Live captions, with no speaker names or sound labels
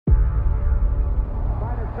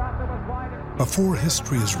Before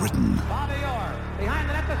history is written,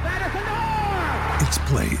 it's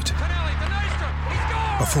played.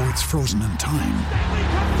 Before it's frozen in time,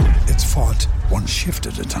 it's fought one shift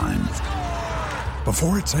at a time.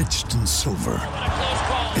 Before it's etched in silver,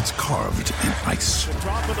 it's carved in ice.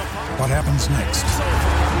 What happens next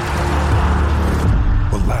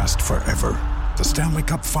will last forever. The Stanley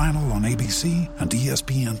Cup Final on ABC and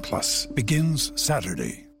ESPN Plus begins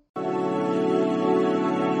Saturday.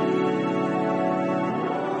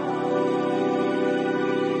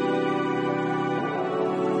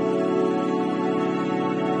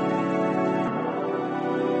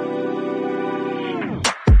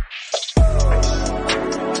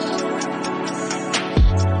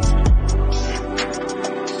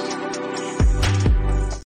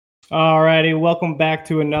 Alrighty, welcome back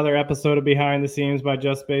to another episode of Behind the Scenes by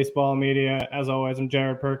Just Baseball Media. As always, I'm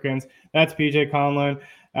Jared Perkins. That's PJ Conlon.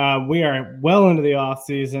 We are well into the off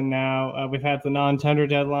season now. We've had the non-tender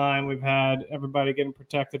deadline. We've had everybody getting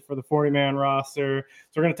protected for the 40-man roster.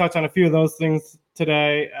 So we're going to touch on a few of those things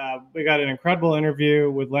today. We got an incredible interview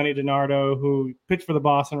with Lenny DiNardo, who pitched for the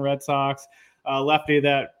Boston Red Sox, lefty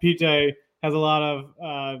that PJ has a lot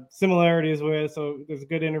of similarities with. So there's a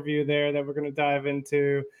good interview there that we're going to dive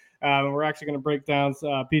into. And we're actually going to break down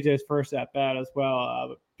PJ's first at bat as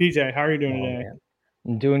well. PJ, how are you doing today? Man.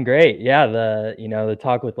 I'm doing great. Yeah, the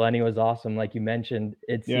talk with Lenny was awesome. Like you mentioned,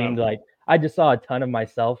 it seemed like I just saw a ton of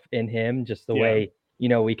myself in him, just the way,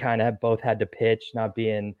 we kind of both had to pitch, not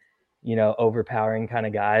being, overpowering kind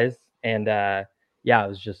of guys. And it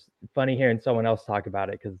was just funny hearing someone else talk about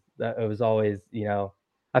it, because it was always,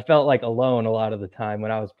 I felt like alone a lot of the time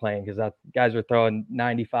when I was playing, because guys were throwing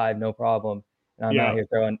 95, no problem. I'm out here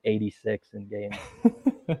throwing 86 in games.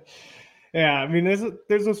 Yeah, I mean,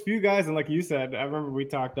 there's those few guys, and like you said, I remember we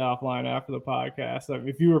talked offline after the podcast.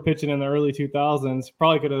 If you were pitching in the early 2000s,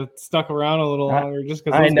 probably could have stuck around a little longer, just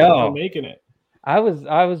because those guys were making it. I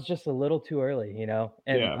was just a little too early, and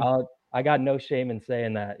I got no shame in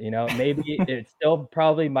saying that. Maybe it still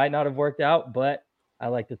probably might not have worked out, but I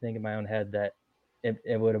like to think in my own head that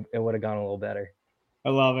it would have gone a little better. I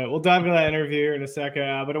love it. We'll dive into that interview here in a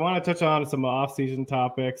second, but I want to touch on some off-season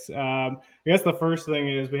topics. I guess the first thing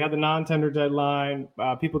is we had the non-tender deadline,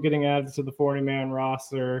 people getting added to the 40-man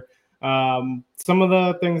roster. Some of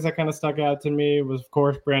the things that kind of stuck out to me was, of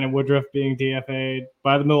course, Brandon Woodruff being DFA'd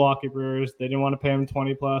by the Milwaukee Brewers. They didn't want to pay him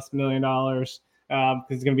 $20+ million because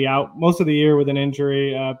he's going to be out most of the year with an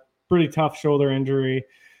injury, pretty tough shoulder injury.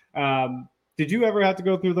 Did you ever have to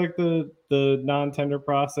go through like the non-tender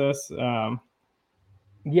process?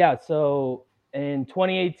 Yeah, so in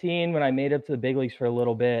 2018, when I made up to the big leagues for a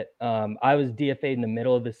little bit, I was DFA'd in the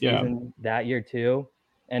middle of the season that year too.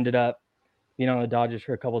 Ended up being on the Dodgers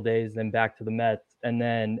for a couple of days, then back to the Mets. And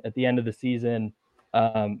then at the end of the season,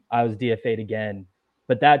 I was DFA'd again.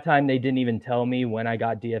 But that time they didn't even tell me when I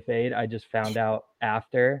got DFA'd. I just found out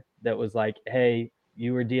after that was like, hey,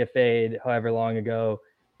 you were DFA'd however long ago,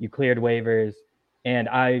 you cleared waivers, and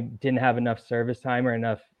I didn't have enough service time or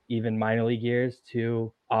enough even minor league years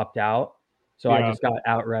to opt out. So I just got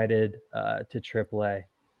outrighted to AAA.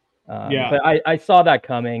 But I saw that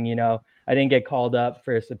coming, I didn't get called up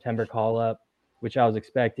for a September call up, which I was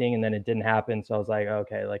expecting, and then it didn't happen. So I was like,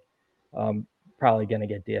 okay, probably going to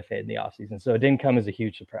get DFA'd in the offseason. So it didn't come as a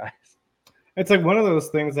huge surprise. It's like one of those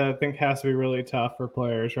things that I think has to be really tough for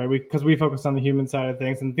players, right? Because we focus on the human side of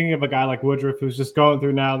things, and thinking of a guy like Woodruff who's just going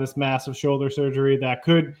through now this massive shoulder surgery that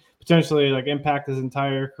could potentially impact his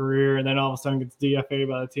entire career, and then all of a sudden gets DFA'd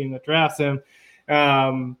by the team that drafts him.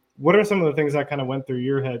 What are some of the things that kind of went through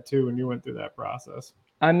your head too when you went through that process?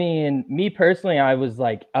 I mean, me personally, I was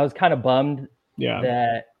kind of bummed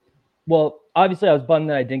that. Well, obviously, I was bummed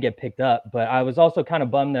that I didn't get picked up, but I was also kind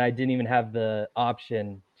of bummed that I didn't even have the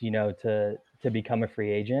option, to become a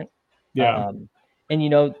free agent. Yeah.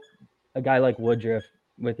 And a guy like Woodruff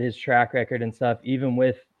with his track record and stuff, even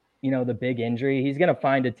with the big injury, he's going to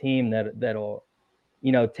find a team that'll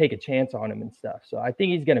take a chance on him and stuff. So I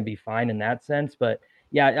think he's going to be fine in that sense. But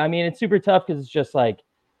yeah, I mean, it's super tough because it's just like,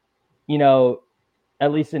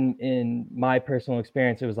 at least in my personal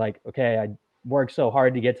experience, it was like, okay, I worked so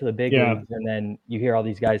hard to get to the big leagues, and then you hear all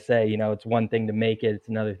these guys say, it's one thing to make it, it's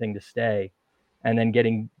another thing to stay. And then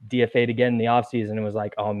getting DFA'd again in the offseason, it was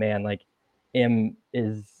like, oh man, am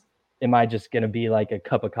I just going to be like a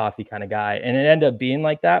cup of coffee kind of guy? And it ended up being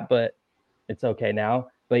like that, but it's okay now.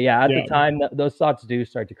 But yeah, at the time, those thoughts do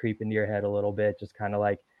start to creep into your head a little bit, just kind of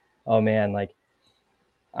like, oh man,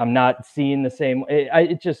 I'm not seeing the same.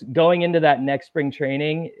 It just going into that next spring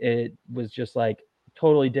training, it was just like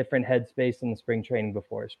totally different headspace than the spring training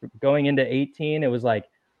before. Going into 18, it was like,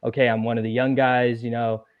 okay, I'm one of the young guys,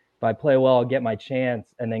 if I play well, I'll get my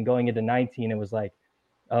chance. And then going into 19, it was like,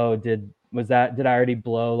 oh, did I already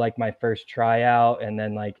blow like my first tryout? And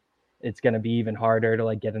then like, it's going to be even harder to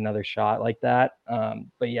like get another shot like that.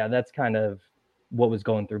 But yeah, that's kind of what was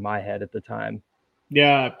going through my head at the time.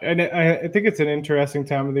 Yeah. And I think it's an interesting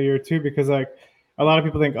time of the year too, because like a lot of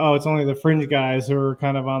people think, oh, it's only the fringe guys who are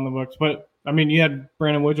kind of on the books. But I mean, you had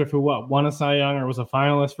Brandon Woodruff who won a Cy Young or was a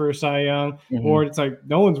finalist for a Cy Young, or it's like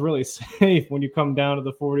no one's really safe when you come down to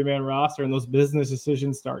the 40-man roster and those business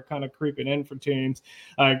decisions start kind of creeping in for teams.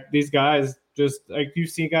 Like these guys, just like you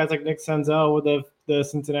see guys like Nick Senzel with the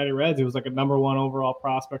Cincinnati Reds, who was like a number 1 overall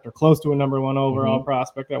prospect or close to a number 1 overall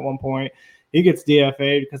prospect at one point. He gets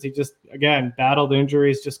DFA'd because he just, again, battled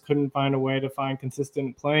injuries, just couldn't find a way to find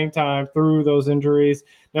consistent playing time through those injuries.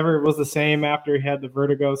 Never was the same after he had the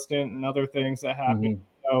vertigo stint and other things that happened.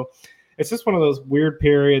 So it's just one of those weird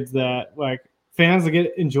periods that, like, fans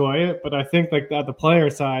enjoy it, but I think, like, at the player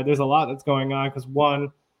side, there's a lot that's going on because,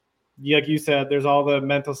 one, like you said, there's all the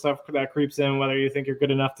mental stuff that creeps in, whether you think you're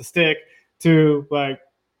good enough to stick. Two, like,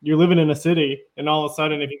 you're living in a city, and all of a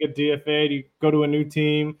sudden, if you get DFA'd, you go to a new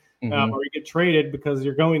team, or you get traded because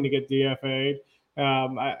you're going to get DFA'd.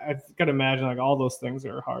 I got to imagine like all those things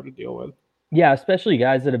are hard to deal with. Yeah, especially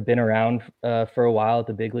guys that have been around for a while at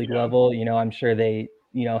the big league level. You know, I'm sure they,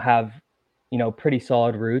 have, pretty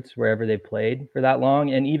solid roots wherever they played for that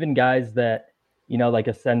long. And even guys that, like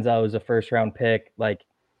a Senzo is a first round pick, like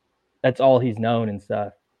that's all he's known and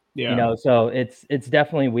stuff. Yeah. So it's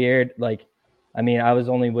definitely weird. Like, I mean, I was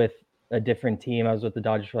only with a different team. I was with the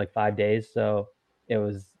Dodgers for like 5 days. So it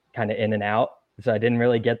was kind of in and out. So I didn't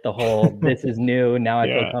really get the whole, this is new. Now I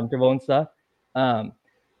feel comfortable and stuff.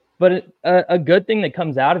 But a good thing that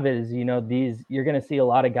comes out of it is, you're going to see a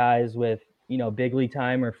lot of guys with, big league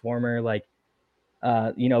time or former, like,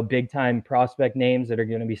 big time prospect names that are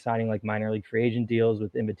going to be signing like minor league free agent deals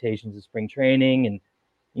with invitations to spring training.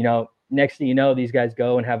 And, next thing you know, these guys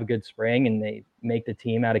go and have a good spring and they make the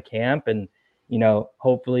team out of camp. And,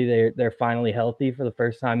 hopefully they're finally healthy for the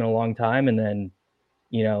first time in a long time. And then,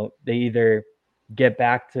 they either get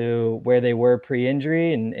back to where they were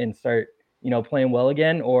pre-injury and start, playing well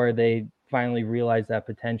again, or they finally realize that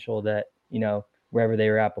potential that, wherever they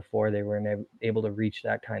were at before, they weren't able to reach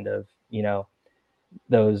that kind of,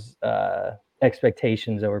 those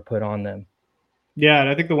expectations that were put on them. Yeah, and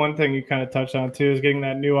I think the one thing you kind of touched on too is getting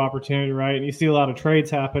that new opportunity, right? And you see a lot of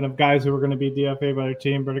trades happen of guys who are going to be DFA by their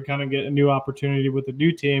team, but to kind of get a new opportunity with a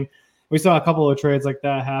new team. We saw a couple of trades like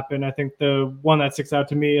that happen. I think the one that sticks out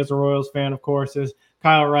to me as a Royals fan, of course, is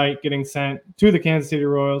Kyle Wright getting sent to the Kansas City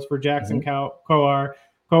Royals for Jackson Kowar.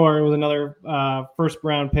 Kowar was another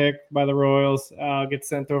first-round pick by the Royals, gets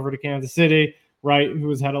sent over to Kansas City. Wright, who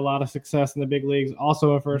has had a lot of success in the big leagues,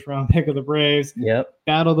 also a first-round pick of the Braves. Yep.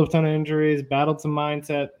 Battled a ton of injuries, battled some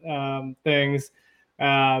mindset things.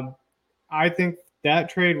 I think that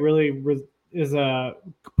trade really is a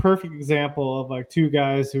perfect example of like two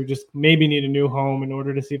guys who just maybe need a new home in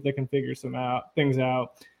order to see if they can figure things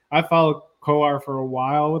out. I followed Kowar for a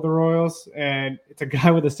while with the Royals, and it's a guy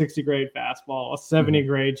with a 60 grade fastball, a 70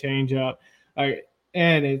 grade changeup,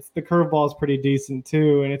 and the curveball is pretty decent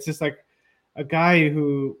too. And it's just like a guy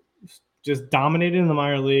who just dominated in the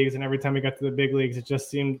minor leagues, and every time he got to the big leagues, it just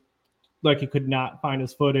seemed like he could not find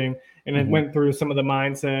his footing, and it went through some of the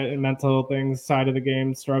mindset and mental things, side of the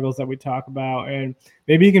game struggles that we talk about, and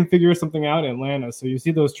maybe he can figure something out in Atlanta. So you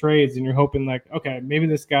see those trades and you're hoping like, okay, maybe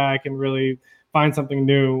this guy can really find something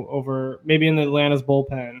new over maybe in the Atlanta's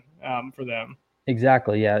bullpen for them.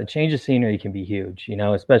 Exactly. Yeah. A change of scenery can be huge,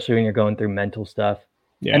 especially when you're going through mental stuff.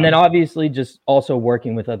 Yeah. And then obviously just also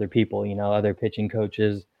working with other people, other pitching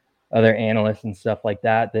coaches, other analysts and stuff like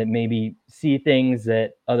that maybe see things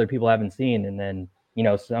that other people haven't seen. And then,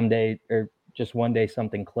 someday or just one day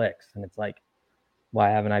something clicks and it's like, why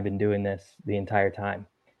haven't I been doing this the entire time?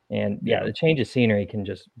 And the change of scenery can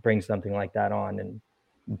just bring something like that on in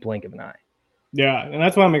a blink of an eye. Yeah. And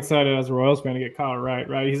that's why I'm excited as a Royals fan to get Kyle Wright,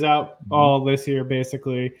 right? He's out all this year,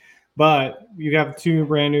 basically. But you have two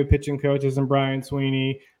brand new pitching coaches in Brian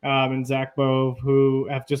Sweeney and Zach Bove, who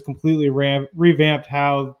have just completely revamped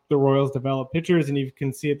how the Royals develop pitchers. And you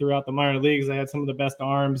can see it throughout the minor leagues. They had some of the best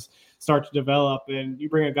arms start to develop. And you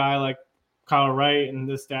bring a guy like Kyle Wright and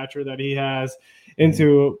the stature that he has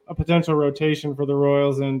into a potential rotation for the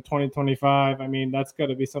Royals in 2025. I mean, that's got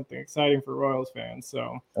to be something exciting for Royals fans.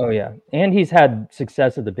 So. Oh, yeah. And he's had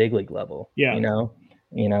success at the big league level. Yeah.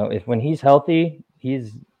 If when he's healthy,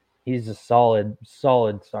 he's a solid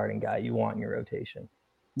starting guy you want in your rotation.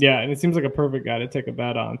 Yeah, and it seems like a perfect guy to take a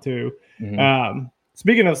bet on too.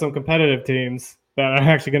 Speaking of some competitive teams that are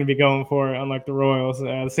actually going to be going for it, unlike the Royals,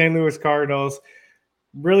 the St. Louis Cardinals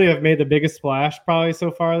really have made the biggest splash probably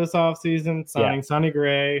so far this offseason, signing Sonny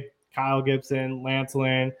Gray, Kyle Gibson, Lance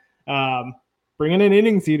Lynn, bringing in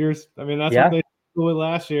innings eaters. I mean, that's what they did with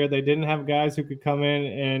last year. They didn't have guys who could come in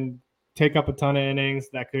and take up a ton of innings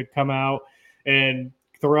that could come out and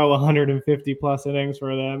throw 150 plus innings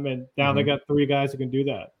for them. And now they got 3 guys who can do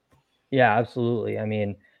that. Yeah, absolutely. I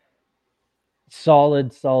mean,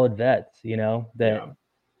 solid vets, you know, that,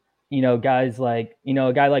 you know, guys like, you know,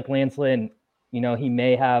 a guy like Lance Lynn, you know, he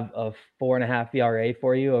may have a 4.5 ERA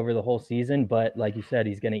for you over the whole season, but like you said,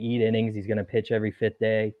 he's going to eat innings. He's going to pitch every 5th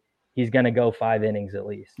day. He's going to go 5 innings at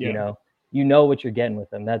least, you know what you're getting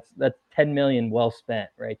with him. That's 10 million well spent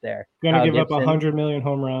right there. Gonna give up 100 million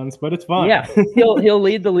home runs, but it's fun. Yeah, he'll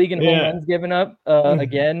lead the league in home runs given up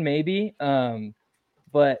again, maybe.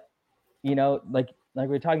 But you know, like we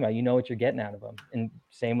were talking about, you know what you're getting out of him. And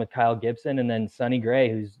same with Kyle Gibson, and then Sonny Gray,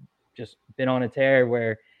 who's just been on a tear.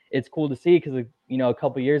 Where it's cool to see because, you know, a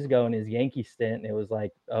couple years ago in his Yankee stint, it was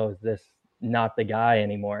like, oh, is this not the guy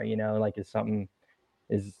anymore? You know, like is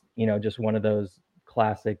you know, just one of those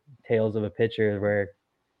classic tales of a pitcher where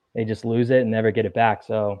they just lose it and never get it back.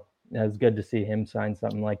 So it was good to see him sign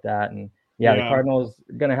something like that. And the Cardinals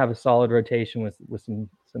are going to have a solid rotation with some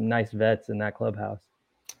nice vets in that clubhouse.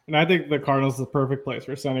 And I think the Cardinals is the perfect place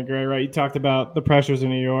for Sonny Gray, right? You talked about the pressures in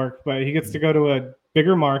New York, but he gets to go to a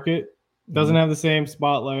bigger market, doesn't have the same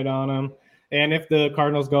spotlight on him. And if the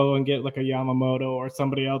Cardinals go and get like a Yamamoto or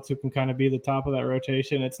somebody else who can kind of be the top of that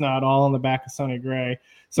rotation, it's not all on the back of Sonny Gray.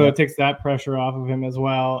 So it takes that pressure off of him as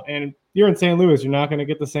well. And you're in St. Louis. You're not going to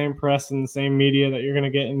get the same press and the same media that you're going to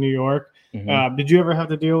get in New York. Did you ever have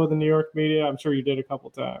to deal with the New York media? I'm sure you did a couple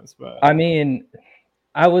times. But I mean,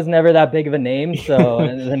 I was never that big of a name, so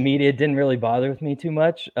the media didn't really bother with me too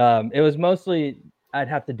much. It was mostly I'd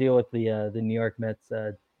have to deal with the New York Mets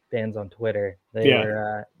fans on Twitter.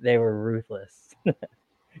 They were ruthless.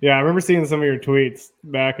 Yeah, I remember seeing some of your tweets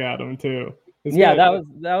back at them too. That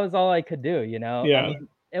was all I could do, you know. Yeah. I mean,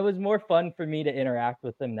 it was more fun for me to interact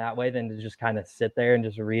with them that way than to just kind of sit there and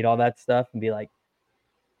just read all that stuff and be like,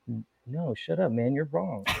 no, shut up, man, you're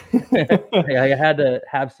wrong. I had to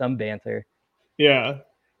have some banter. Yeah.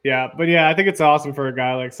 But I think it's awesome for a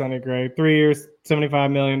guy like Sonny Gray. 3 years,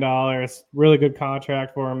 $75 million, really good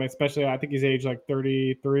contract for him, especially I think he's aged like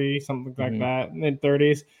 33, something like that,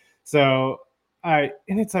 mid-30s. So and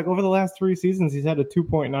it's like over the last 3 seasons, he's had a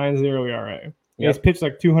 2.90 ERA. He's pitched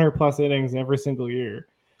like 200 plus innings every single year.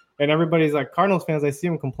 And everybody's like, Cardinals fans, I see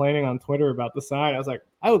him complaining on Twitter about the sign. I was like,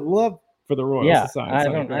 I would love for the Royals to sign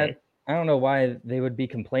Sonny Gray. I don't know why they would be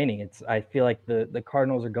complaining. I feel like the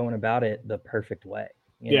Cardinals are going about it the perfect way.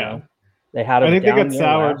 You know? They had. I think they got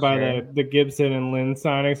soured by the Gibson and Lynn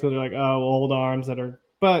signings, so they're like, oh, old arms that are.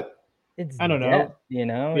 But I don't know. You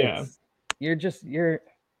know, you're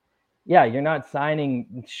not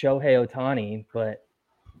signing Shohei Ohtani, but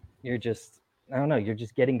you're just. I don't know. You're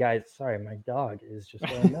just getting guys. Sorry, my dog is just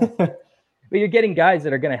going nuts. But you're getting guys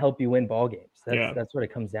that are going to help you win ball games. That's what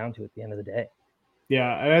it comes down to at the end of the day.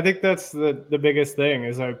 Yeah, and I think that's the biggest thing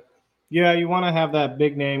is like, you want to have that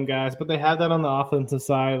big name guys, but they have that on the offensive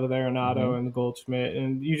side with DiNardo and Goldschmidt,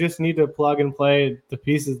 and you just need to plug and play the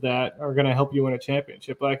pieces that are going to help you win a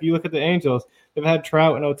championship. Like you look at the Angels, they've had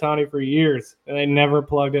Trout and Ohtani for years, and they never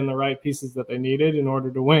plugged in the right pieces that they needed in order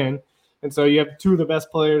to win. And so you have 2 of the best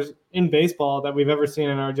players in baseball that we've ever seen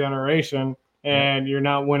in our generation, and you're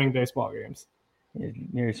not winning baseball games.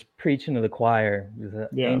 You're preaching to the choir. I was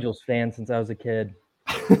an Angels fan since I was a kid.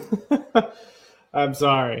 I'm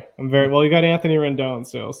sorry. I'm very well. You got Anthony Rendon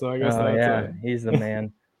still, so I guess that's he's the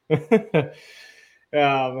man. I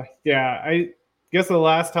guess the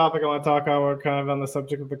last topic I want to talk about, we're kind of on the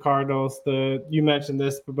subject of the Cardinals. You mentioned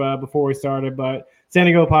this before we started, but San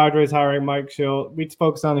Diego Padres hiring Mike Shildt. We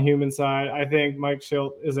focused on the human side. I think Mike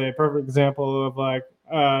Shildt is a perfect example of like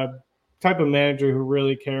a type of manager who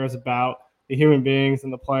really cares about the human beings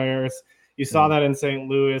and the players. You saw that in St.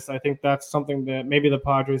 Louis. I think that's something that maybe the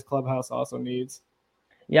Padres clubhouse also needs.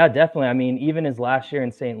 Yeah, definitely. I mean, even his last year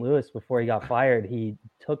in St. Louis before he got fired, he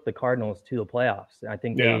took the Cardinals to the playoffs. I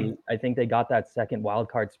think they got that second wild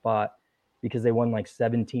card spot because they won like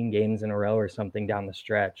 17 games in a row or something down the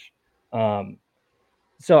stretch.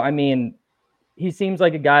 So, I mean, he seems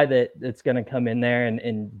like a guy that's going to come in there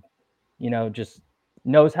and, you know, just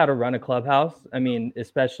knows how to run a clubhouse. I mean,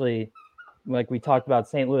 especially like we talked about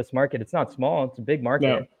St. Louis market. It's not small. It's a big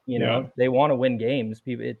market. You know, they want to win games.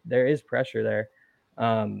 There is pressure there.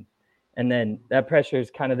 And then that pressure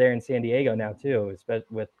is kind of there in San Diego now too, especially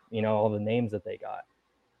with, you know, all the names that they got.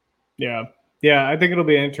 Yeah. I think it'll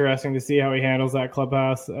be interesting to see how he handles that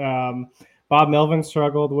clubhouse. But Bob Melvin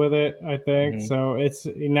struggled with it, I think. Mhm. So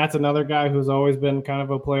that's another guy who's always been kind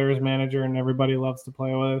of a player's manager and everybody loves to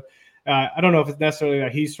play with. I don't know if it's necessarily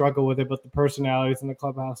that he struggled with it, but the personalities in the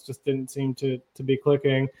clubhouse just didn't seem to be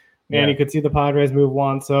clicking. And you could see the Padres move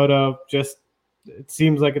Juan Soto. Just it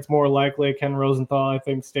seems like it's more likely. Ken Rosenthal, I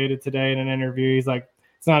think, stated today in an interview, he's like,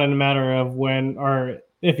 it's not a matter of when or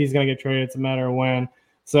if he's going to get traded, it's a matter of when.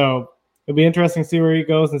 So it'll be interesting to see where he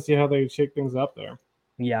goes and see how they shake things up there.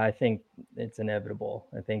 Yeah, I think it's inevitable.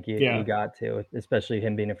 I think you got to, especially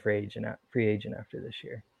him being a free agent after this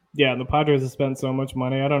year. Yeah, the Padres have spent so much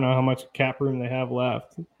money. I don't know how much cap room they have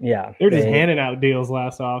left. Yeah. They're just handing out deals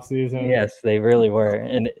last offseason. Yes, they really were.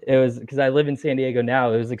 And it was because I live in San Diego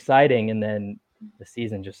now. It was exciting, and then the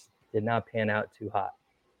season just did not pan out too hot.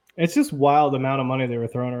 It's just wild amount of money they were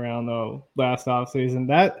throwing around, though, last offseason.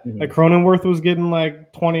 That Cronenworth was getting like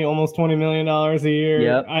almost $20 million a year.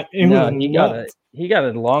 Yep. He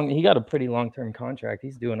got a pretty long-term contract.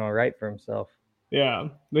 He's doing all right for himself. Yeah,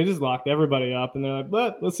 they just locked everybody up, and they're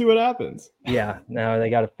like, let's see what happens. Yeah, now they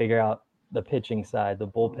got to figure out the pitching side, the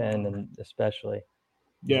bullpen, and especially.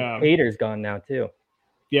 Yeah. Hader's gone now, too.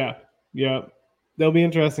 Yeah. They'll be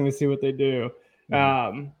interesting to see what they do.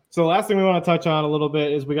 So the last thing we want to touch on a little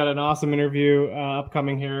bit is we got an awesome interview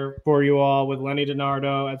upcoming here for you all with Lenny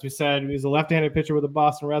DiNardo. As we said, he was a left-handed pitcher with the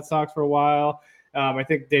Boston Red Sox for a while. I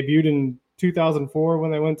think debuted in 2004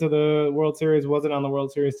 when they went to the World Series, wasn't on the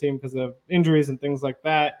World Series team because of injuries and things like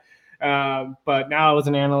that. But now as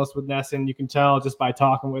an analyst with NESN, you can tell just by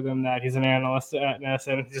talking with him that he's an analyst at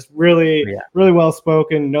NESN. Just really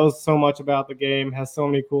well-spoken, knows so much about the game, has so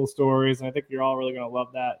many cool stories, and I think you're all really going to love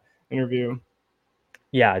that interview.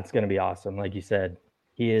 Yeah, it's going to be awesome. Like you said,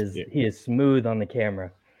 he is smooth on the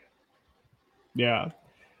camera. Yeah.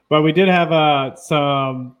 But we did have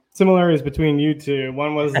some similarities between you two.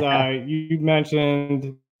 One was you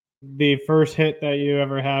mentioned the first hit that you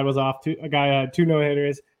ever had was off a guy had 2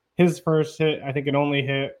 no-hitters. His first hit, I think an only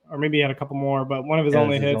hit, or maybe he had a couple more, but one of his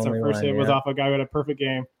only hits or first hit was off a guy who had a perfect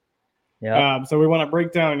game. Yeah. So we want to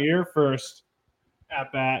break down your first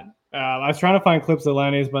at-bat. I was trying to find clips of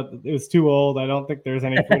Lenny's, but it was too old. I don't think there's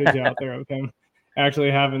any footage out there of him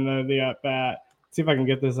actually having the at-bat. Let's see if I can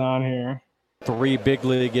get this on here. 3 big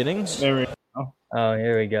league innings. There we go. Oh,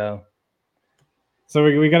 here we go. So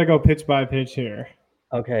we got to go pitch by pitch here.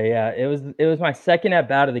 Okay, yeah. It was my second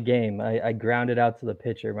at-bat of the game. I grounded out to the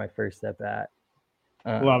pitcher my first at-bat.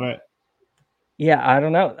 Love it. Yeah, I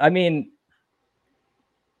don't know. I mean,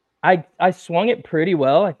 I swung it pretty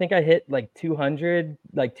well. I think I hit like 200,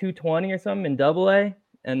 like 220 or something in AA,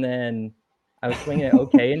 and then I was swinging it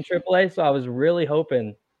okay in AAA. So I was really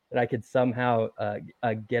hoping that I could somehow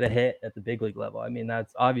get a hit at the big league level. I mean,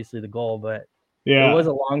 that's obviously the goal, but it was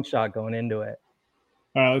a long shot going into it.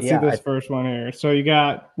 All right, let's see this first one here. So you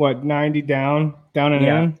got, 90 down and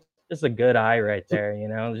in? Just a good eye right there,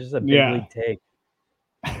 just a big league take.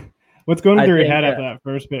 What's going through your head after that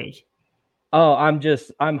first pitch? Oh,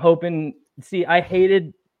 I'm hoping. See, I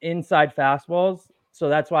hated inside fastballs, so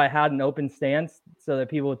that's why I had an open stance so that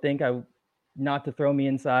people would think not to throw me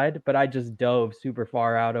inside, but I just dove super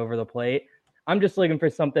far out over the plate. I'm just looking for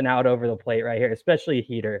something out over the plate right here, especially a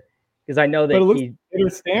heater, because I know that but it looks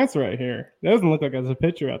like stance right here. It doesn't look like there's a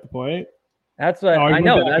pitcher at the plate. That's what I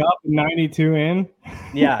know. That's up 92 in.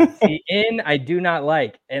 Yeah, see, in I do not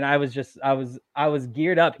like, and I was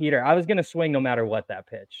geared up heater. I was gonna swing no matter what that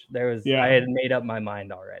pitch. I had made up my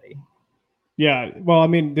mind already. Yeah, well, I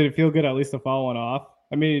mean, did it feel good at least to follow it off?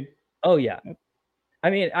 I mean, oh yeah. I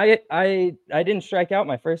mean, I didn't strike out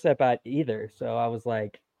my first at bat either, so I was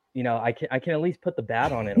like, I can at least put the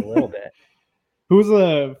bat on it a little bit. Who's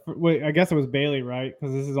I guess it was Bailey, right?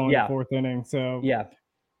 Because this is only the 4th inning, so yeah.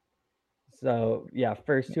 So yeah,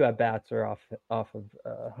 first 2 at bats are off of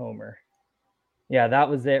Homer. Yeah, that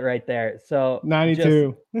was it right there. So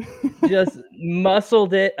 92. Just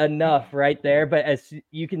muscled it enough right there. But as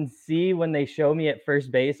you can see when they show me at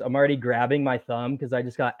first base, I'm already grabbing my thumb because I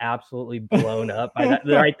just got absolutely blown up by that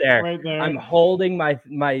right there. Right there. I'm holding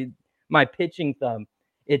my pitching thumb.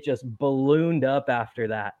 It just ballooned up after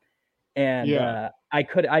that. And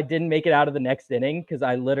I didn't make it out of the next inning because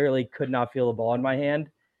I literally could not feel the ball in my hand.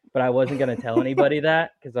 But I wasn't going to tell anybody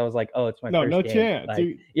that because I was like, oh, it's my first game. No chance.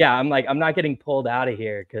 Like, yeah, I'm like, I'm not getting pulled out of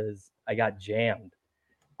here because I got jammed.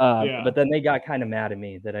 But then they got kind of mad at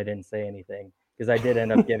me that I didn't say anything because I did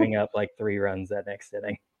end up giving up like 3 runs that next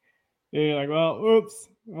inning. Yeah, you're like, well, oops.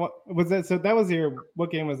 What was that? So that was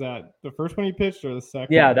what game was that? The first one you pitched or the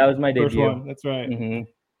second? Yeah, that was my first debut. One. That's right. Mm-hmm.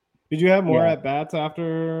 Did you have more at bats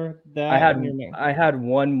after that? I had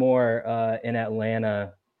one more in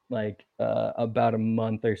Atlanta like about a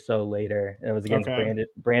month or so later. It was against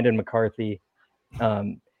Brandon McCarthy.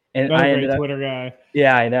 And Another I great ended up, Twitter guy.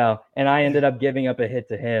 Yeah, I know. And I ended up giving up a hit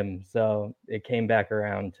to him, so it came back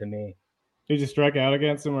around to me. Did you strike out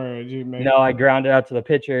against him, or did you make? No, I grounded out to the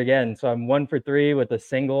pitcher again. So I'm 1 for 3 with a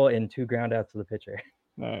single and 2 ground outs to the pitcher.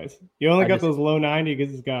 Nice. You only got those low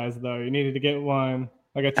 90 guys though. You needed to get one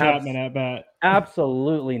like a Chapman at bat.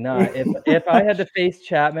 Absolutely not. If I had to face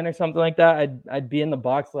Chapman or something like that, I'd be in the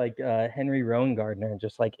box like Henry Rowan-Gardner,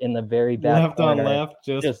 just like in the very back left corner. On left,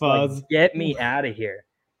 just fuzz. Like, get me out of here.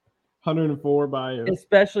 104 by you.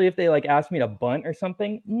 Especially if they like ask me to bunt or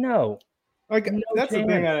something. No. Like that's the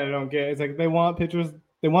thing that I don't get. It's like they wanted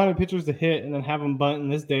pitchers to hit and then have them bunt in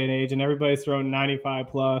this day and age, and everybody's throwing 95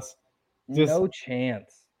 plus. Just no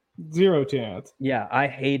chance. Zero chance. Yeah, I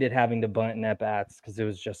hated having to bunt in at bats because it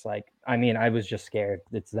was just like, I mean, I was just scared.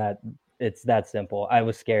 It's that simple. I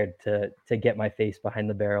was scared to get my face behind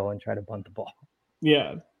the barrel and try to bunt the ball.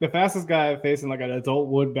 Yeah, the fastest guy I faced in like an adult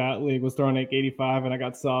wood bat league was throwing like 85, and I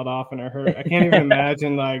got sawed off and I hurt. I can't even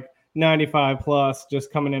imagine like 95 plus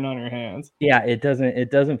just coming in on your hands. Yeah, it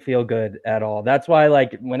doesn't feel good at all. That's why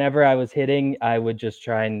like whenever I was hitting, I would just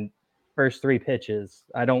try and first 3 pitches.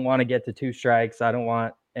 I don't want to get to 2 strikes. I don't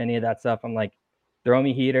want any of that stuff. I'm like, throw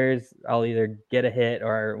me heaters. I'll either get a hit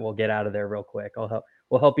or we'll get out of there real quick.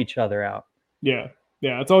 We'll help each other out. Yeah,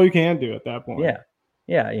 that's all you can do at that point.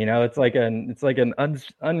 Yeah. You know, it's like an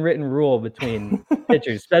unwritten rule between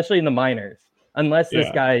pitchers, especially in the minors, unless this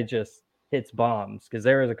guy just hits bombs. Because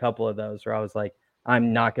there was a couple of those where I was like,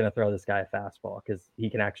 I'm not going to throw this guy a fastball because he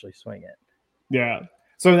can actually swing it. Yeah.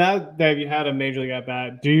 So now that you had a major league at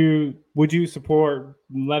bat, would you support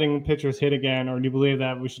letting pitchers hit again, or do you believe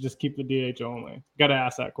that we should just keep the DH only? Got to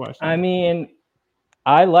ask that question. I mean,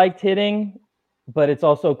 I liked hitting, but it's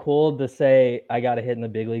also cool to say I got to hit in the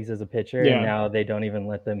big leagues as a pitcher, and now they don't even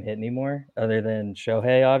let them hit anymore, other than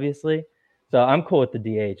Shohei, obviously. So I'm cool with the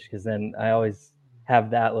DH because then I always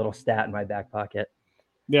have that little stat in my back pocket.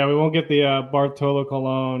 Yeah, we won't get the Bartolo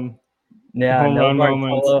Colon. Yeah, no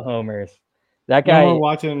Bartolo homers. That guy. No more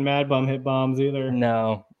watching Mad Bum hit bombs either.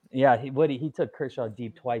 No. Yeah, he took Kershaw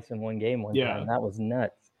deep twice in one game one time. That was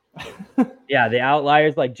nuts. Yeah, the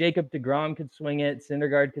outliers like Jacob deGrom could swing it.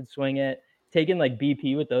 Syndergaard could swing it. Taking like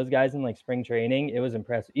BP with those guys in like spring training, it was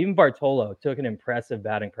impressive. Even Bartolo took an impressive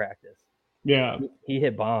batting practice. Yeah. He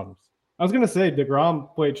hit bombs. I was going to say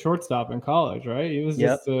deGrom played shortstop in college, right? He was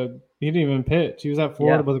just he didn't even pitch. He was at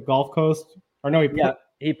Florida with the Gulf Coast. Or no,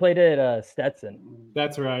 he played at Stetson.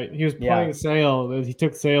 That's right. He was playing Sale. He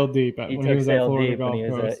took Sale deep when he was at Florida Gulf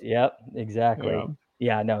Coast. Yep, exactly.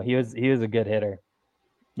 Yeah, no, he was a good hitter.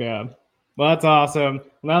 Yeah. Well, that's awesome.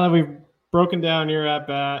 Now that we've broken down your at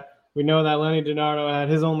bat, we know that Lenny DiNardo had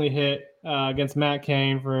his only hit against Matt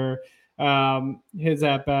Cain for his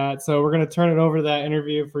at bat. So we're going to turn it over to that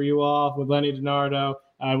interview for you all with Lenny DiNardo.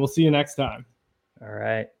 We'll see you next time. All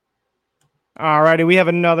right. All righty, we have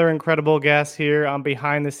another incredible guest here on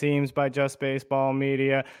Behind the Scenes by Just Baseball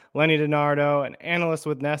Media. Lenny DiNardo, an analyst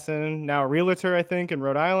with NESN, now a realtor, I think, in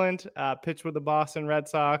Rhode Island, pitched with the Boston Red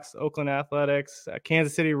Sox, Oakland Athletics,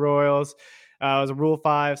 Kansas City Royals. Was a Rule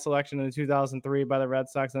 5 selection in 2003 by the Red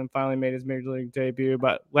Sox, and then finally made his major league debut.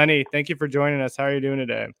 But Lenny, thank you for joining us. How are you doing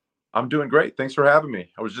today? I'm doing great. Thanks for having me.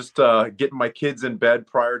 I was just getting my kids in bed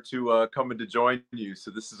prior to coming to join you.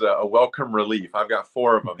 So this is a welcome relief. I've got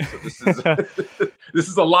 4 of them. So this is this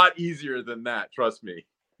is a lot easier than that. Trust me.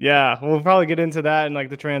 Yeah, we'll probably get into that and like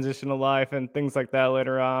the transition to life and things like that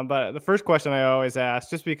later on. But the first question I always ask,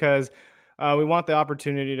 just because we want the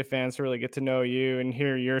opportunity to fans to really get to know you and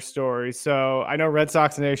hear your story. So I know Red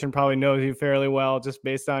Sox Nation probably knows you fairly well just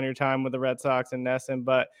based on your time with the Red Sox and NESN.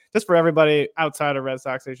 But just for everybody outside of Red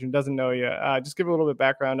Sox Nation who doesn't know you, just give a little bit of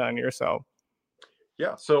background on yourself.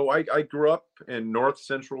 Yeah, so I grew up in north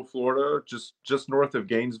central Florida, just north of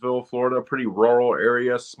Gainesville, Florida, pretty rural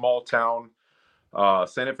area, small town.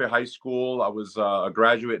 Santa Fe High School. I was a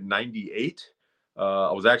graduate in 98.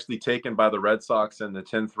 I was actually taken by the Red Sox in the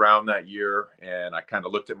 10th round that year, and I kind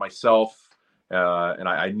of looked at myself, and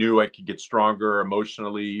I knew I could get stronger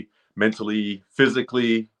emotionally, mentally,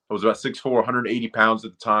 physically. I was about 6'4", 180 pounds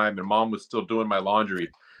at the time, and Mom was still doing my laundry.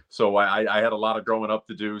 So I had a lot of growing up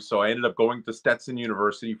to do. So I ended up going to Stetson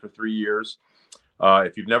University for 3 years.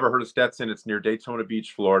 If you've never heard of Stetson, it's near Daytona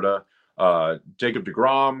Beach, Florida. Jacob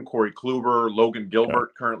deGrom, Corey Kluber, Logan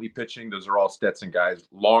Gilbert currently pitching. Those are all Stetson guys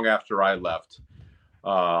long after I left.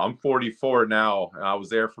 I'm 44 now, and I was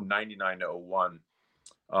there from 99 to 01.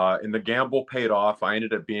 And the gamble paid off. I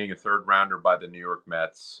ended up being a 3rd rounder by the New York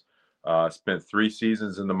Mets. Spent 3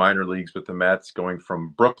 seasons in the minor leagues with the Mets, going from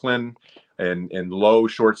Brooklyn and low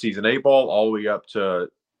short season A ball all the way up to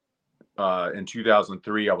in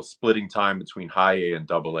 2003, I was splitting time between high A and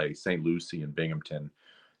double A, St. Lucie and Binghamton.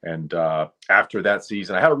 And after that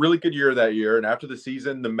season, I had a really good year that year. And after the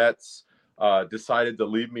season, the Mets decided to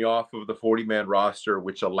leave me off of the 40-man roster,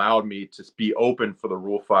 which allowed me to be open for the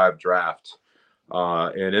Rule 5 draft.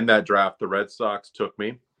 And in that draft, the Red Sox took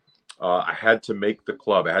me. I had to make the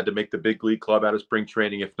club. I had to make the big league club out of spring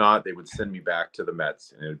training. If not, they would send me back to the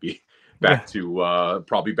Mets, and it would be back to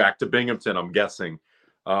probably back to Binghamton, I'm guessing.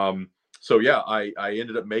 So yeah, I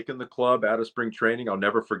ended up making the club out of spring training. I'll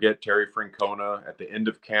never forget Terry Francona at the end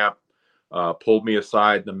of camp pulled me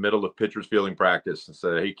aside in the middle of pitcher's fielding practice and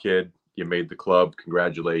said, "Hey kid, you made the club.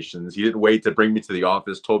 Congratulations." He didn't wait to bring me to the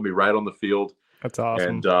office, told me right on the field. That's awesome.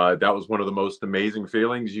 And that was one of the most amazing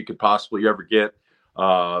feelings you could possibly ever get.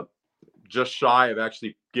 Just shy of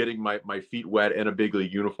actually getting my feet wet in a big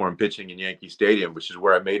league uniform pitching in Yankee Stadium, which is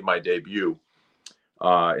where I made my debut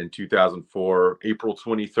in 2004, April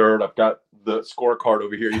 23rd. I've got the scorecard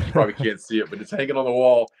over here. You probably can't see it, but it's hanging on the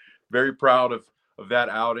wall. Very proud of that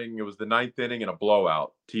outing. It was the 9th inning and a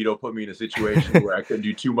blowout. Tito put me in a situation where I couldn't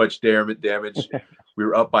do too much damage. We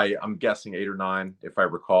were up by, I'm guessing, 8 or 9, if I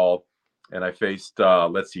recall. And I faced,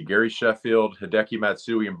 Gary Sheffield, Hideki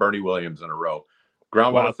Matsui, and Bernie Williams in a row.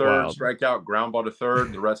 Ground ball to third, strikeout, ground ball to third,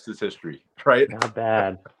 and the rest is history, right? Not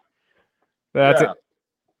bad.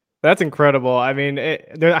 That's incredible. I mean,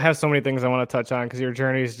 I have so many things I want to touch on because your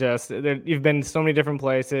journey is you've been so many different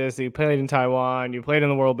places. You played in Taiwan, you played in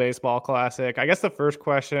the World Baseball Classic. I guess the first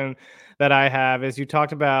question that I have is you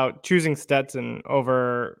talked about choosing Stetson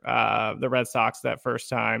over the Red Sox that first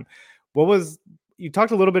time. You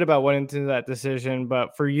talked a little bit about what went into that decision,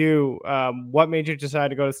 but for you, what made you decide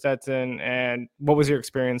to go to Stetson, and what was your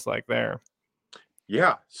experience like there?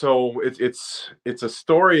 Yeah, so it's a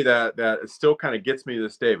story that still kind of gets me to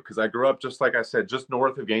this day, because I grew up, just like I said, just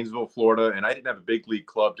north of Gainesville, Florida, and I didn't have a big league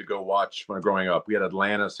club to go watch when growing up. We had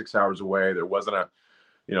Atlanta 6 hours away. There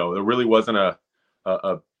really wasn't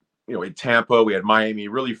in Tampa. We had Miami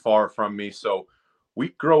really far from me. So we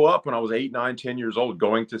grew up when I was 8, 9, 10 years old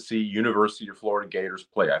going to see University of Florida Gators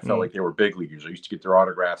play. I felt like they were big leaguers. I used to get their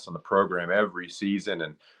autographs on the program every season,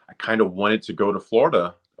 and I kind of wanted to go to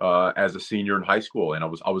Florida as a senior in high school. And I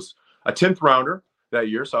was a 10th rounder that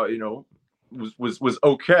year, so was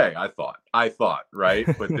okay. I thought right,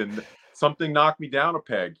 but then something knocked me down a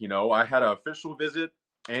peg. I had an official visit.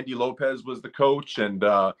 Andy Lopez was the coach, and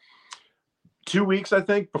 2 weeks, I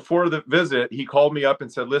think, before the visit, he called me up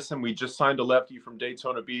and said, "Listen, we just signed a lefty from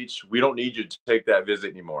Daytona Beach. We don't need you to take that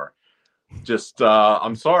visit anymore. Just,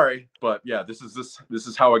 I'm sorry, but yeah, this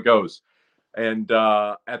is how it goes." And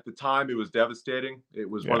at the time, it was devastating. It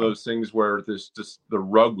was one of those things where the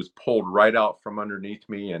rug was pulled right out from underneath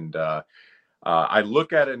me. And I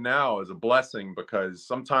look at it now as a blessing, because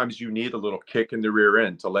sometimes you need a little kick in the rear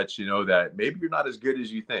end to let you know that maybe you're not as good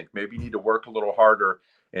as you think. Maybe you need to work a little harder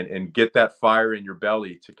and get that fire in your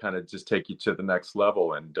belly to kind of just take you to the next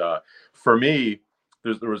level. And for me,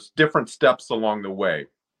 there was different steps along the way.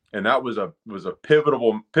 And that was a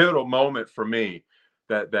pivotal moment for me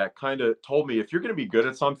that kind of told me, if you're going to be good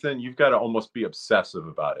at something, you've got to almost be obsessive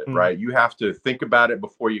about it, right? You have to think about it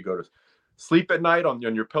before you go to sleep at night on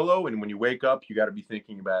your pillow. And when you wake up, you got to be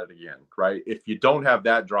thinking about it again, right? If you don't have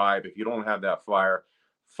that drive, if you don't have that fire,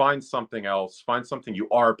 find something else, find something you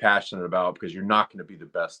are passionate about, because you're not going to be the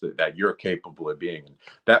best that you're capable of being.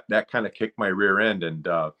 And that kind of kicked my rear end. And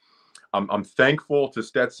I'm thankful to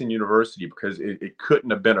Stetson University, because it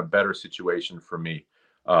couldn't have been a better situation for me.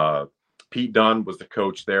 Pete Dunn was the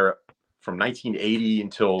coach there from 1980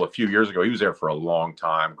 until a few years ago. He was there for a long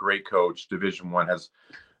time. Great coach. Division I, has,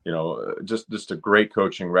 just a great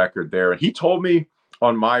coaching record there. And he told me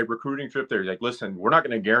on my recruiting trip there, he's like, "Listen, we're not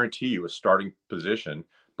going to guarantee you a starting position,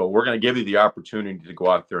 but we're going to give you the opportunity to go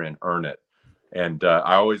out there and earn it." And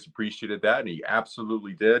I always appreciated that. And he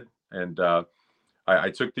absolutely did. And I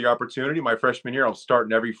took the opportunity. My freshman year, I was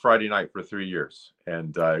starting every Friday night for 3 years.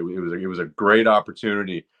 And it was a great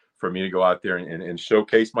opportunity for me to go out there and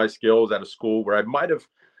showcase my skills at a school where I might have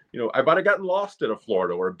gotten lost at a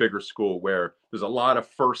Florida or a bigger school where there's a lot of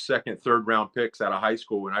first, second, third round picks out of high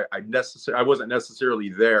school. And I wasn't necessarily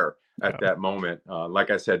there at that moment.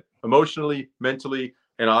 Like I said, emotionally, mentally,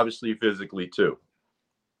 and obviously physically too.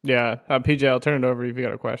 Yeah. PJ, I'll turn it over if you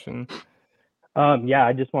got a question. Yeah,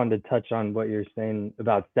 I just wanted to touch on what you're saying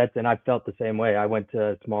about Stetson. I felt the same way. I went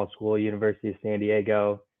to a small school, University of San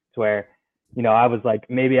Diego, where, I was like,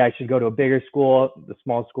 maybe I should go to a bigger school. The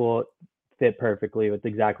small school fit perfectly with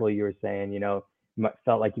exactly what you were saying.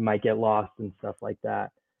 Felt like you might get lost and stuff like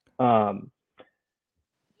that. But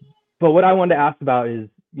what I wanted to ask about is,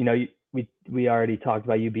 we already talked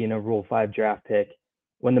about you being a Rule 5 draft pick.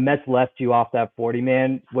 when the Mets left you off that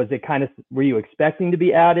 40-man, were you expecting to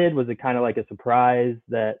be added? Was it kind of like a surprise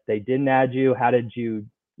that they didn't add you? How did you,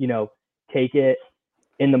 take it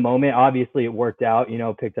in the moment? Obviously it worked out,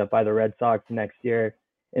 picked up by the Red Sox next year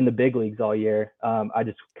in the big leagues all year. I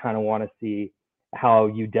just kind of want to see how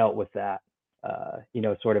you dealt with that,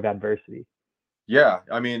 sort of adversity. Yeah,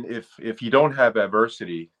 I mean, if you don't have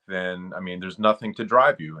adversity, then there's nothing to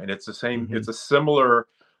drive you, and it's the same. Mm-hmm. It's a similar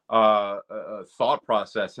thought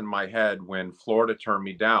process in my head when Florida turned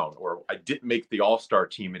me down, or I didn't make the All-Star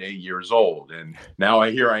team at 8 years old, and now I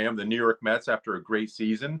am the New York Mets after a great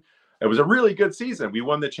season. It was a really good season. We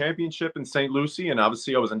won the championship in St. Lucie, and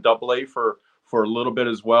obviously I was in Double-A for a little bit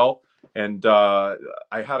as well. And I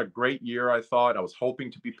had a great year, I thought. I was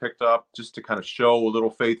hoping to be picked up just to kind of show a little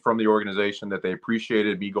faith from the organization that they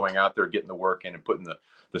appreciated me going out there, getting the work in and putting the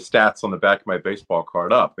stats on the back of my baseball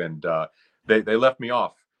card up. And they left me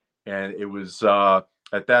off. And it was at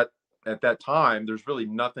that time, there's really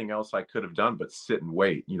nothing else I could have done but sit and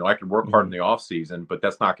wait. I could work hard in the off season, but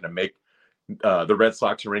that's not going to make the Red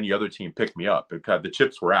Sox or any other team pick me up because the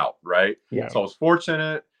chips were out, right? Yeah. So I was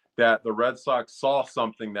fortunate that the Red Sox saw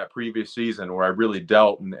something that previous season where I really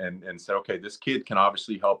dealt and said, okay, this kid can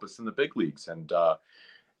obviously help us in the big leagues. And I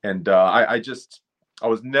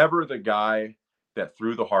was never the guy that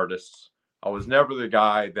threw the hardest. I was never the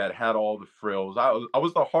guy that had all the frills. I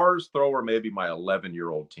was the hardest thrower, maybe my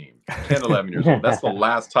 11-year-old team, 10, 11 years old. That's the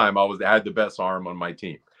last time I had the best arm on my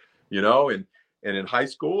team, and in high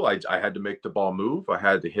school, I had to make the ball move. I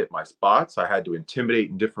had to hit my spots. I had to intimidate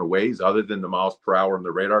in different ways other than the miles per hour and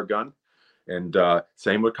the radar gun. And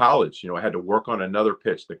same with college. I had to work on another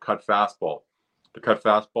pitch, the cut fastball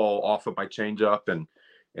off of my changeup,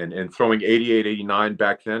 and throwing 88, 89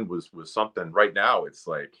 back then was something. Right now, it's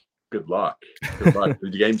like, good luck. Good luck. The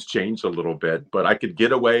game's changed a little bit, but I could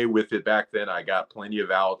get away with it back then. I got plenty of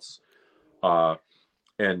outs. I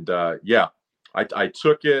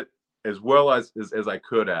took it as well as I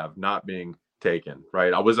could have, not being taken,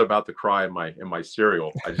 right? I was about to cry in my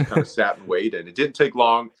cereal. I just kind of sat and waited, and it didn't take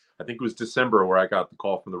long. I think it was December where I got the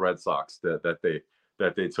call from the Red Sox that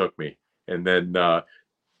they took me. And then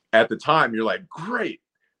at the time you're like, great,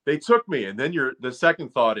 they took me. And then the second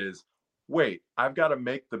thought is, wait, I've got to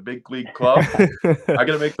make the big league club. I got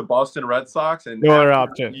to make the Boston Red Sox. And no other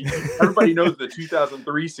option. Everybody knows the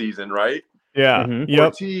 2003 season, right? Yeah. Mm-hmm. Yep.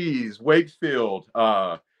 Ortiz, Wakefield,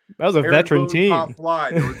 that was a Aaron veteran Boone, team. Top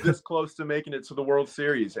fly. They were this close to making it to the World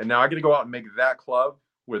Series, and now I got to go out and make that club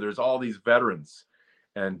where there's all these veterans.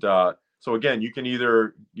 And so again, you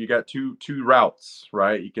got two routes,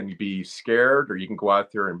 right? You can be scared, or you can go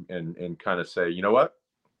out there and kind of say, you know what,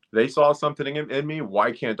 they saw something in me.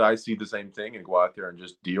 Why can't I see the same thing and go out there and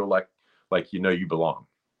just deal like you belong?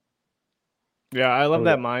 Yeah, I love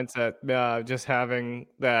that mindset, just having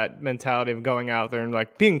that mentality of going out there and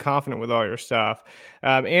like being confident with all your stuff.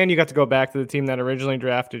 And you got to go back to the team that originally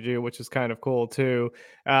drafted you, which is kind of cool too.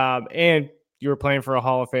 And you were playing for a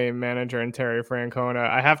Hall of Fame manager in Terry Francona.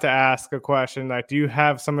 I have to ask a question, like, do you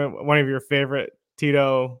have one of your favorite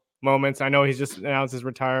Tito moments? I know he's just announced his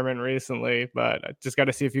retirement recently, but I just got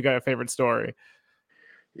to see if you got a favorite story.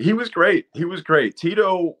 He was great.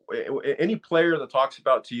 Tito, any player that talks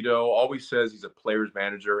about Tito always says he's a player's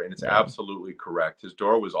manager, and it's absolutely correct. His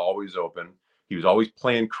door was always open. He was always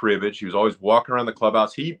playing cribbage. He was always walking around the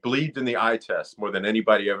clubhouse. He believed in the eye test more than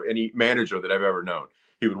anybody ever, any manager that I've ever known.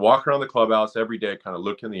 He would walk around the clubhouse every day, kind of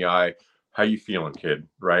look in the eye. How you feeling, kid?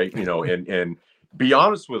 Right? And be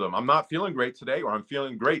honest with him. I'm not feeling great today, or I'm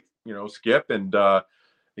feeling great, Skip. And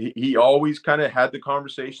he always kind of had the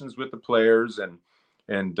conversations with the players.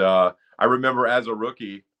 And I remember as a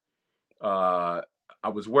rookie, I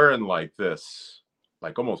was wearing this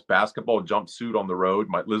almost basketball jumpsuit on the road.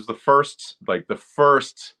 It was the first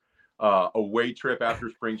away trip after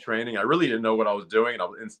spring training. I really didn't know what I was doing.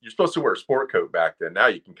 And you're supposed to wear a sport coat back then. Now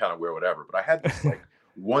you can kind of wear whatever. But I had this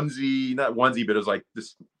onesie, not onesie, but it was like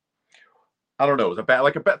this. I don't know. It was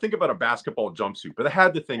think about a basketball jumpsuit, but I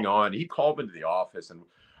had the thing on. He called me to the office, and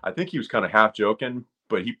I think he was kind of half joking,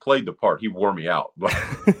 but he played the part. He wore me out.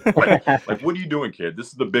 like, what are you doing, kid? This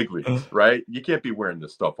is the big leagues, right? You can't be wearing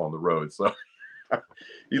this stuff on the road. So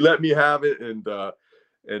he let me have it.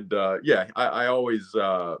 I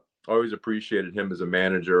always appreciated him as a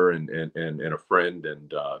manager and a friend.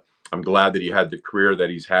 And I'm glad that he had the career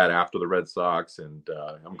that he's had after the Red Sox. And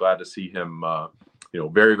I'm glad to see him,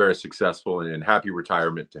 very, very successful, and happy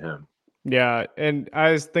retirement to him. Yeah. And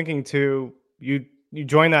I was thinking too, you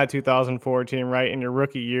joined that 2004 team, right, in your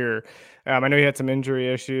rookie year. I know you had some injury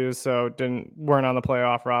issues, so weren't on the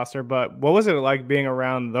playoff roster. But what was it like being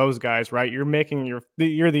around those guys, right? You're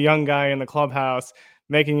the young guy in the clubhouse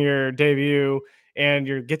making your debut, and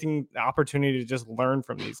you're getting the opportunity to just learn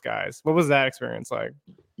from these guys. What was that experience like?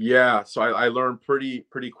 Yeah, so I learned pretty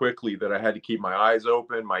quickly that I had to keep my eyes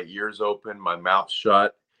open, my ears open, my mouth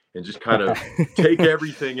shut, and just kind of take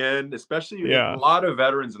everything in, especially a lot of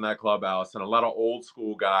veterans in that clubhouse and a lot of old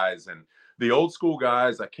school guys. And the old school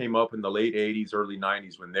guys that came up in the late 80s, early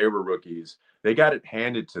 90s when they were rookies, they got it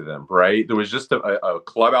handed to them, right? There was just a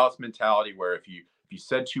clubhouse mentality where if you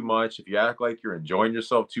said too much, if you act like you're enjoying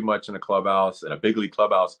yourself too much in a clubhouse, in a big league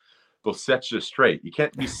clubhouse, they'll set you straight. You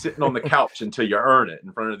can't be sitting on the couch until you earn it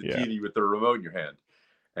in front of the TV with the remote in your hand.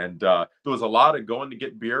 And there was a lot of going to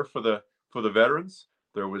get beer for the veterans.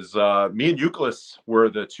 There was me and Euclid were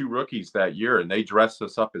the two rookies that year, and they dressed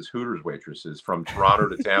us up as Hooters waitresses from Toronto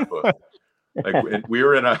to Tampa. And we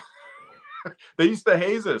were in a. They used to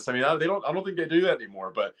haze us. I mean, I don't think they do that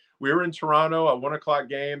anymore. But we were in Toronto, a 1:00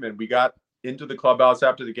 game, and we got into the clubhouse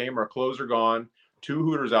after the game. Our clothes are gone. 2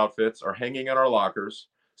 Hooters outfits are hanging in our lockers.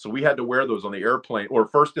 So we had to wear those on the airplane, or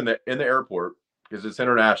first in the airport, because it's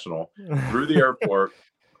international, through the airport,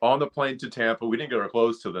 on the plane to Tampa. We didn't get our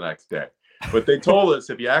clothes till the next day. But they told us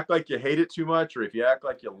if you act like you hate it too much, or if you act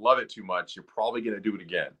like you love it too much, you're probably going to do it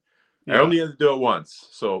again. I only had to do it once,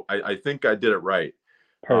 so I think I did it right.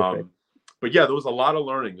 Perfect. But yeah, there was a lot of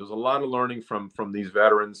learning. There was a lot of learning from these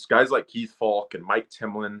veterans, guys like Keith Falk and Mike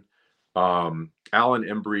Timlin, Alan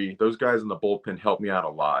Embry. Those guys in the bullpen helped me out a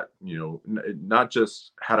lot. You know, not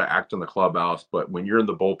just how to act in the clubhouse, but when you're in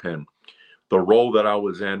the bullpen, the role that I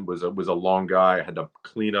was in was a long guy. I had to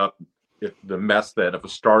clean up if a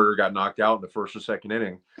starter got knocked out in the first or second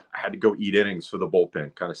inning, I had to go eat innings for the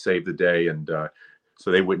bullpen, kind of save the day, and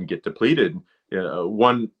so they wouldn't get depleted.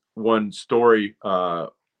 One story.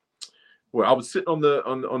 Well, I was sitting on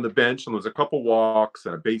the bench, and there was a couple walks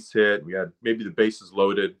and a base hit. We had maybe the bases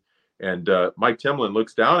loaded, and Mike Timlin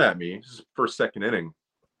looks down at me. This is first, second inning.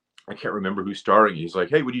 I can't remember who's starting. He's like,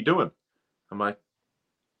 "Hey, what are you doing?" I'm like,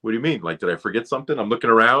 "What do you mean? Like, did I forget something?" I'm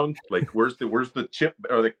looking around, like, where's the chip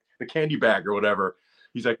or the candy bag or whatever.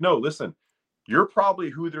 He's like, "No, listen, you're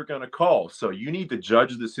probably who they're going to call. So you need to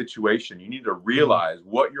judge the situation. You need to realize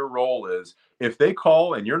what your role is. If they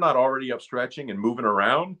call and you're not already up stretching and moving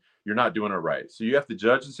around, you're not doing it right. So you have to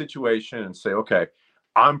judge the situation and say, okay,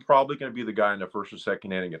 I'm probably going to be the guy in the first or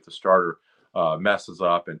second inning if the starter messes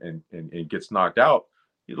up and gets knocked out."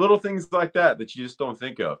 Little things like that you just don't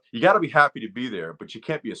think of. You got to be happy to be there, but you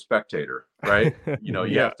can't be a spectator, right? You know,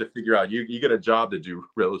 you have to figure out, you get a job to do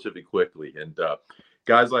relatively quickly. And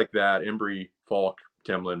guys like that, Embry, Falk,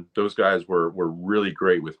 Timlin, those guys were really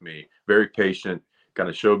great with me. Very patient, kind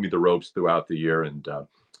of showed me the ropes throughout the year. And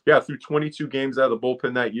through 22 games out of the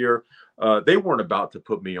bullpen that year, they weren't about to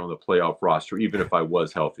put me on the playoff roster, even if I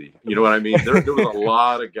was healthy. You know what I mean? There was a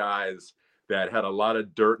lot of guys that had a lot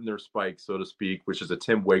of dirt in their spikes, so to speak, which is a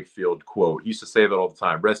Tim Wakefield quote. He used to say that all the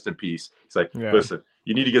time. Rest in peace. He's like, listen,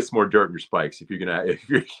 you need to get some more dirt in your spikes if you're gonna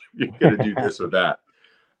do this or that.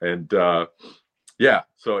 And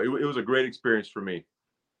so it was a great experience for me,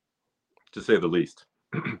 to say the least.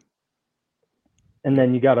 And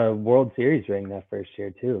then you got a World Series ring that first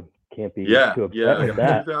year too. Can't be too upset with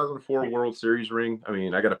that. 2004 World Series ring. I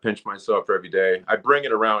mean, I got to pinch myself every day. I bring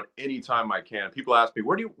it around anytime I can. People ask me,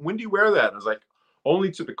 when do you wear that? And I was like,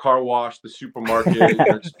 only to the car wash, the supermarket,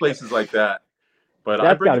 just places like that. But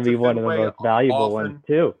that's got to be one of the most valuable ones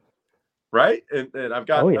too. Right? And I've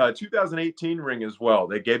got a 2018 ring as well.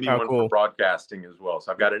 They gave me one for broadcasting as well.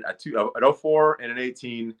 So I've got an 04 and an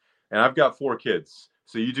 18, and I've got 4 kids.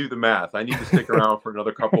 So you do the math. I need to stick around for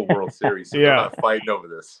another couple World Series. So we're not fighting over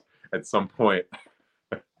this at some point.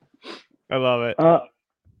 I love it.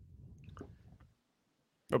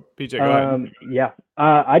 PJ, go ahead.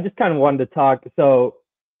 I just kind of wanted to talk. So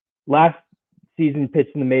last season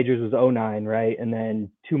pitched in the majors was 09, right? And then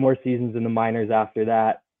 2 more seasons in the minors after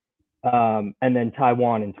that. And then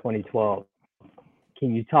Taiwan in 2012.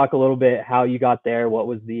 Can you talk a little bit how you got there? What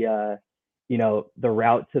was the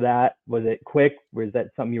route to that? Was it quick? Was that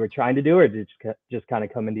something you were trying to do, or did it just kind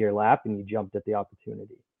of come into your lap and you jumped at the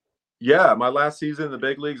opportunity? Yeah, my last season in the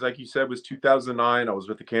big leagues, like you said, was 2009. I was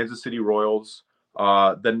with the Kansas City Royals.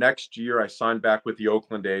 The next year, I signed back with the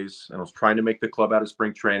Oakland A's, and I was trying to make the club out of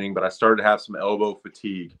spring training, but I started to have some elbow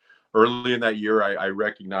fatigue. Early in that year, I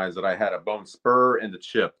recognized that I had a bone spur and a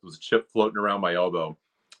chip. There was a chip floating around my elbow.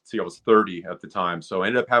 See, I was 30 at the time, so I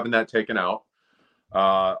ended up having that taken out.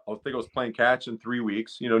 I think I was playing catch in 3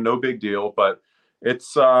 weeks. No big deal, but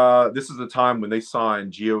it's this is the time when they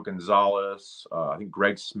signed Gio Gonzalez, I think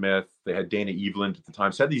Greg Smith. They had Dana Eveland at the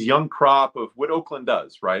time. So had these young crop of what Oakland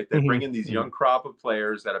does, right? They bring in these young crop of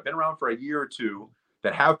players that have been around for a year or two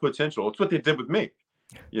that have potential. It's what they did with me.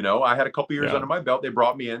 I had a couple years under my belt. They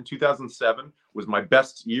brought me in. 2007 was my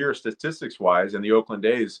best year statistics wise, and the Oakland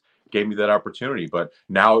A's gave me that opportunity. But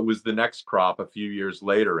now it was the next crop a few years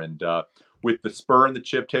later. And with the spur and the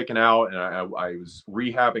chip taken out, and I was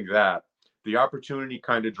rehabbing that, the opportunity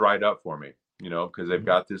kind of dried up for me, because they've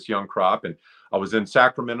got this young crop. And I was in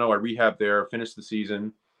Sacramento. I rehabbed there, finished the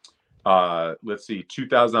season.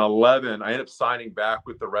 2011, I ended up signing back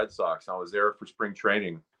with the Red Sox. I was there for spring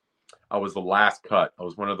training. I was the last cut. I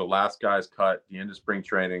was one of the last guys cut at the end of spring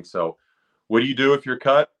training. So what do you do if you're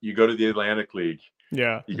cut? You go to the Atlantic League.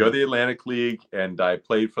 Yeah. You go to the Atlantic League, and I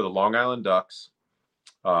played for the Long Island Ducks.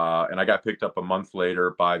 And I got picked up a month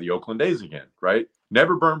later by the Oakland A's again, right?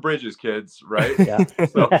 Never burn bridges, kids, right? Yeah.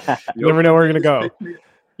 So, you never know where you're going to go.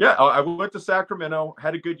 Yeah, I went to Sacramento,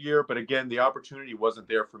 had a good year, but again, the opportunity wasn't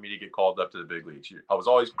there for me to get called up to the big leagues. I was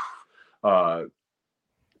always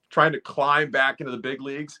trying to climb back into the big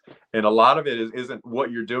leagues, and a lot of it isn't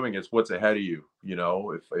what you're doing, it's what's ahead of you,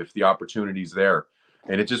 if the opportunity's there,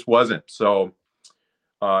 and it just wasn't. So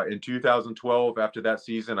in 2012, after that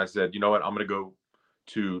season, I said, you know what, I'm going to go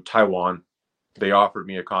to Taiwan. They offered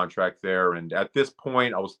me a contract there, and at this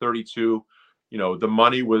point I was 32. The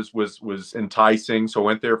money was enticing, so I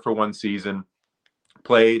went there for one season,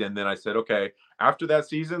 played, and then I said, okay, after that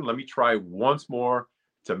season, let me try once more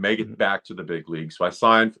to make it back to the big league. So I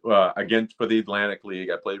signed again for the Atlantic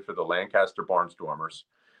League. I played for the Lancaster Barnstormers.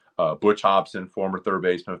 Butch Hobson, former third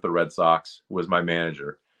baseman of the Red Sox, was my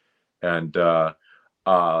manager. And I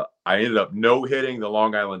ended up no-hitting the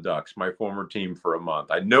Long Island Ducks, my former team, for a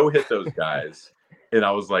month. I no-hit those guys. And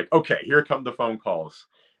I was like, okay, here come the phone calls.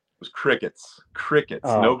 It was crickets.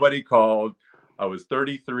 Oh. Nobody called. I was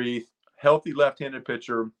 33, healthy left-handed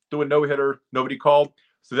pitcher, doing no-hitter. Nobody called.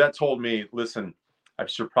 So that told me, listen, I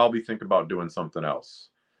should probably think about doing something else.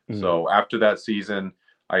 So after that season,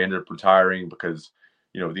 I ended up retiring because,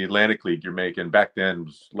 the Atlantic League you're making back then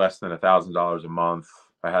was less than $1,000 a month.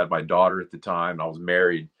 I had my daughter at the time. I was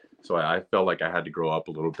married. So I felt like I had to grow up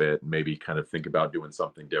a little bit and maybe kind of think about doing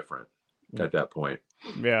something different at that point.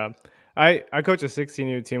 Yeah. I coach a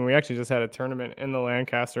 16U team. We actually just had a tournament in the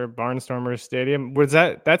Lancaster Barnstormers Stadium. Was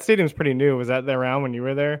that stadium's pretty new? Was that around when you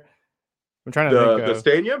were there? I'm trying to think. The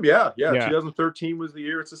stadium, yeah. 2013 was the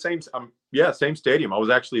year. It's the same. Same stadium. I was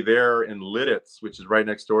actually there in Lidditz, which is right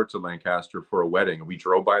next door to Lancaster, for a wedding, and we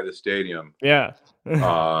drove by the stadium. Yeah.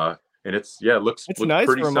 And it's looks nice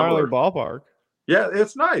pretty for a similar. Marley ballpark. Yeah,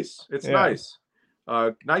 it's nice. It's nice.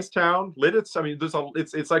 Nice town. Lidditz. I mean,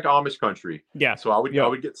 it's like Amish country. Yeah. So I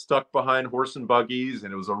would get stuck behind horse and buggies,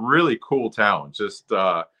 and it was a really cool town. Just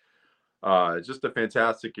a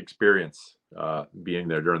fantastic experience being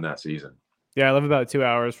there during that season. Yeah, I live about 2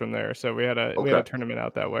 hours from there, so we had a tournament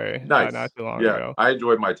out that way. Nice. Not too long ago. I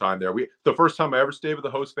enjoyed my time there. The first time I ever stayed with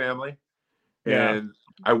the host family, and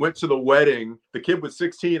I went to the wedding. The kid was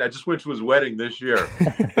 16. I just went to his wedding this year.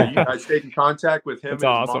 I stayed in contact with him. That's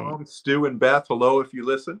and his mom, Stu and Beth. Hello, if you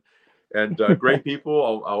listen. And great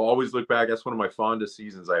people. I'll always look back. That's one of my fondest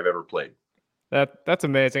seasons I've ever played. That's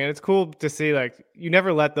amazing. And it's cool to see, like, you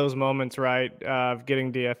never let those moments, right, of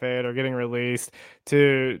getting DFA'd or getting released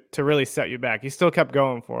to really set you back. You still kept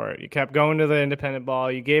going for it. You kept going to the independent ball.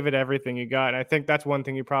 You gave it everything you got. And I think that's one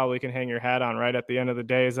thing you probably can hang your hat on right at the end of the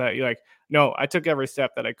day, is that you're like, no, I took every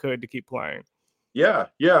step that I could to keep playing. Yeah.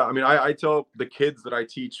 I mean, I tell the kids that I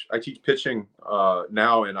teach pitching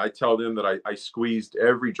now, and I tell them that I squeezed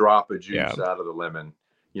every drop of juice out of the lemon.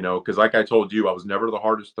 Because like I told you, I was never the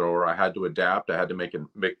hardest thrower. I had to adapt. I had to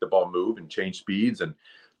make the ball move and change speeds and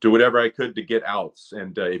do whatever I could to get outs.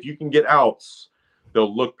 And if you can get outs,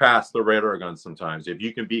 they'll look past the radar gun sometimes. If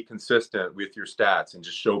you can be consistent with your stats and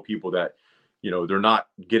just show people that, they're not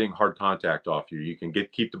getting hard contact off you. You can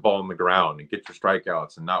keep the ball on the ground and get your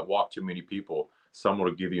strikeouts and not walk too many people. Someone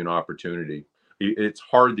will give you an opportunity. It's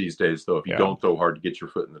hard these days, though, if you don't throw hard to get your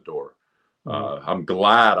foot in the door. I'm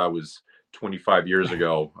glad I was 25 years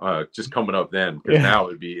ago, just coming up then, because now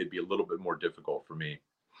it'd be a little bit more difficult for me.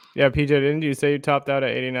 Yeah, PJ, didn't you say you topped out at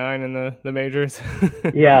 89 in the majors?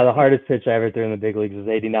 Yeah, the hardest pitch I ever threw in the big leagues was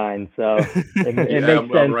 89. So it makes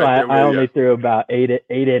sense. Right, I only threw about eight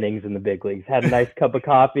innings in the big leagues. Had a nice cup of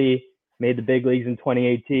coffee, made the big leagues in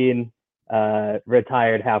 2018,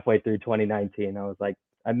 retired halfway through 2019. I was like,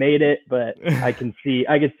 I made it, but I could see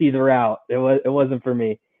the route. It wasn't for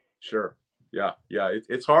me. Sure. Yeah.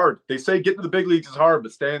 It's hard. They say getting to the big leagues is hard,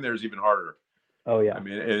 but staying there is even harder. Oh yeah. I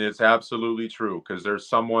mean, and it's absolutely true, because there's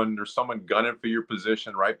someone gunning for your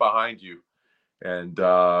position right behind you, and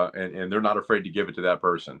they're not afraid to give it to that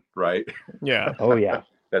person, right? Yeah. Oh yeah.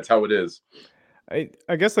 That's how it is.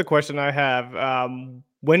 I guess the question I have,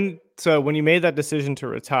 when you made that decision to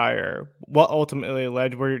retire, what ultimately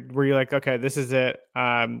led? Were you like, okay, this is it.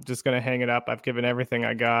 I'm just gonna hang it up. I've given everything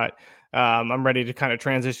I got. I'm ready to kind of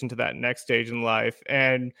transition to that next stage in life.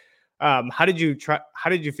 And how did you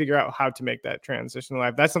figure out how to make that transition in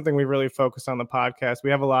life? That's something we really focus on the podcast. We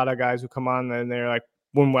have a lot of guys who come on and they're like,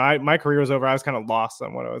 when my career was over, I was kind of lost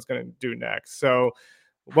on what I was going to do next. So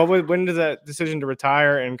when did that decision to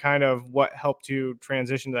retire, and kind of what helped you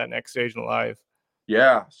transition to that next stage in life?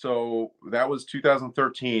 Yeah, so that was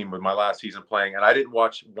 2013 with my last season playing, and I didn't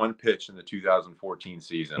watch one pitch in the 2014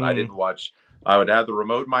 season. I didn't watch. I would have the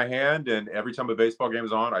remote in my hand, and every time a baseball game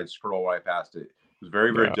was on, I'd scroll right past it. It was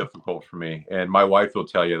very, very difficult for me. And my wife will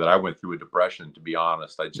tell you that I went through a depression, to be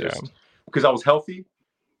honest. Because I was healthy,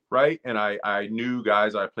 right? And I knew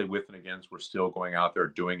guys I played with and against were still going out there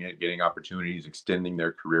doing it, getting opportunities, extending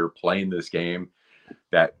their career, playing this game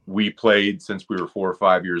that we played since we were 4 or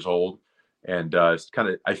 5 years old. And I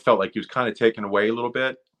felt like he was kind of taken away a little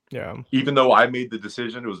bit. Yeah. Even though I made the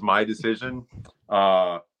decision, it was my decision.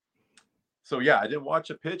 So yeah, I didn't watch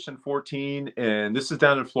a pitch in 14, and this is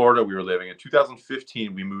down in Florida. We were living in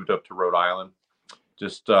 2015. We moved up to Rhode Island,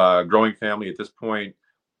 just growing family at this point.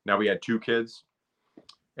 Now we had 2 kids,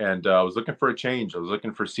 and I was looking for a change. I was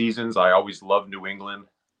looking for seasons. I always loved New England.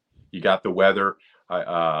 You got the weather.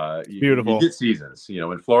 Beautiful. You get seasons.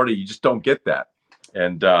 In Florida, you just don't get that.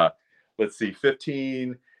 And let's see,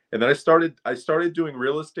 15. And then I started doing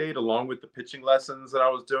real estate along with the pitching lessons that I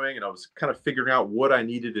was doing. And I was kind of figuring out what I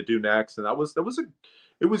needed to do next. And it was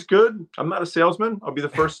good. I'm not a salesman. I'll be the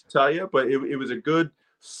first to tell you, but it was a good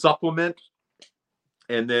supplement.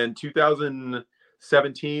 And then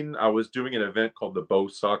 2017, I was doing an event called the Bo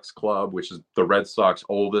Sox Club, which is the Red Sox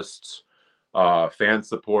oldest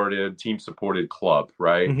fan-supported, team-supported club,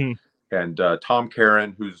 right? Mm-hmm. And Tom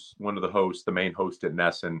Caron, who's one of the hosts, the main host at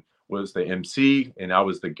Nesson, was the MC, and I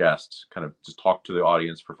was the guest, kind of just talked to the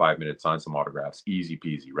audience for 5 minutes, sign some autographs, easy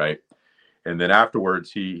peasy, right? And then afterwards,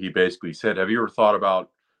 he basically said, have you ever thought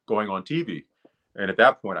about going on TV? And at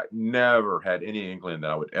that point, I never had any inkling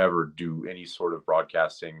that I would ever do any sort of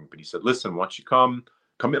broadcasting. But he said, listen, once you come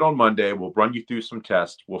in on Monday, we'll run you through some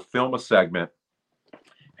tests. We'll film a segment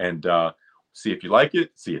and see if you like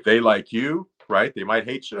it, see if they like you, right? They might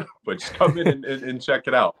hate you, but just come in and check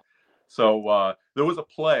it out. So there was a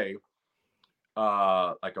play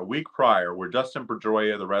like a week prior where Dustin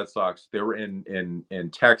Pedroia, the Red Sox, they were in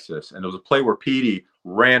Texas. And there was a play where Petey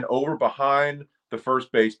ran over behind the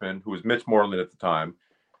first baseman, who was Mitch Moreland at the time.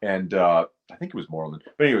 And I think it was Moreland.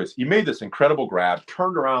 But anyways, he made this incredible grab,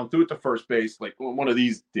 turned around, threw it to first base, like one of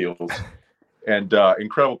these deals. And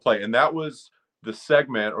incredible play. And that was the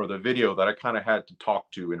segment or the video that I kind of had to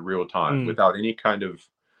talk to in real time without any kind of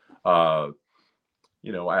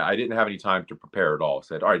I didn't have any time to prepare at all. I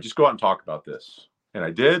said, all right, just go out and talk about this. And I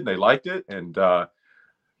did, and they liked it. And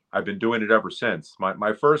I've been doing it ever since.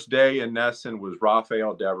 My first day in Nesson was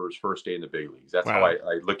Rafael Devers' first day in the big leagues. That's how I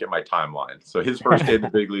look at my timeline. So his first day in the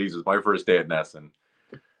big leagues was my first day at Nesson.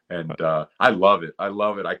 And I love it.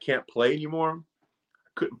 I can't play anymore. I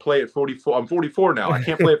couldn't play at 44. I'm 44 now. I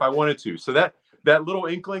can't play if I wanted to. So that little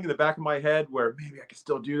inkling in the back of my head where maybe I can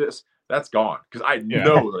still do this, that's gone, because I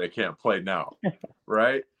know that I can't play now,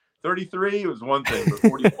 right? 33 was one thing, but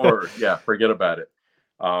 44, forget about it.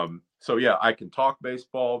 So I can talk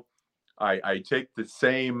baseball. I take the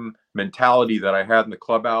same mentality that I had in the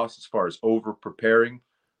clubhouse as far as over preparing.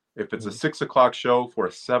 If it's a 6 o'clock show for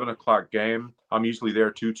a 7 o'clock game, I'm usually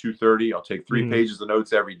there 2:30. I'll take 3 pages of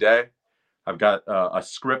notes every day. I've got a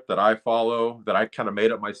script that I follow that I kind of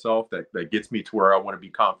made up myself that gets me to where I want to be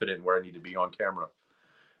confident and where I need to be on camera.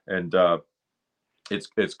 And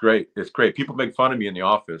it's great. It's great. People make fun of me in the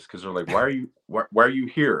office because they're like, why are you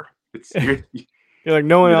here? You're like,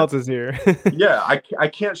 no one else is here. I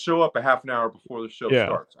can't show up a half an hour before the show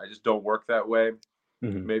starts. I just don't work that way.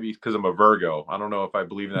 Mm-hmm. Maybe because I'm a Virgo. I don't know if I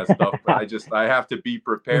believe in that stuff, but I have to be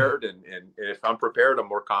prepared. And if I'm prepared, I'm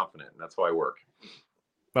more confident. And that's how I work.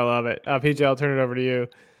 I love it. PJ, I'll turn it over to you.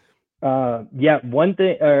 One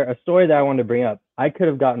thing, or a story that I wanted to bring up. I could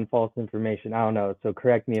have gotten false information. I don't know. So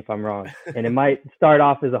correct me if I'm wrong. And it might start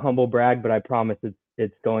off as a humble brag, but I promise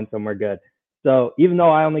it's going somewhere good. So even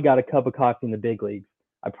though I only got a cup of coffee in the big leagues,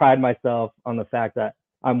 I pride myself on the fact that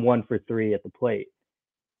I'm 1 for 3 at the plate.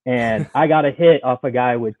 And I got a hit off a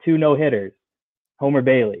guy with 2 no-hitters, Homer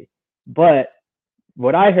Bailey. But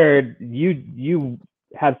what I heard, you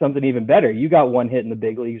have something even better. You got 1 hit in the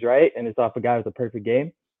big leagues, right? And it's off a guy with a perfect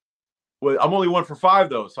game. Well, I'm only 1 for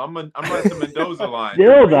 5 though, so I'm at the Mendoza line.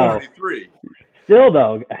 Still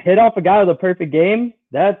though, hit off a guy with a perfect game.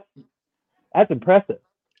 That's impressive.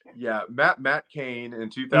 Yeah, Matt Cain in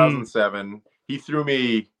 2007. He threw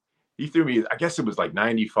me. I guess it was like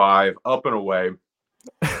 95 up and away.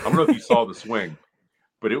 I don't know if you saw the swing,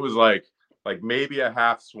 but it was like maybe a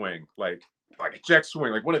half swing, like a check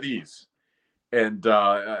swing, like one of these. And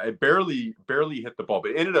I barely hit the ball,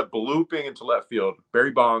 but it ended up looping into left field.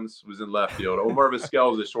 Barry Bonds was in left field. Omar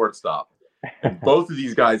Vizquel was a shortstop. And both of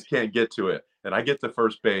these guys can't get to it. And I get to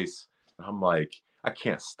first base, and I'm like, I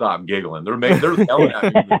can't stop giggling. They're yelling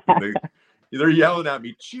at me. They're yelling at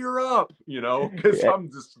me, cheer up, because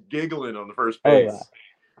I'm just giggling on the first base.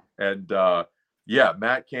 Oh, yeah. And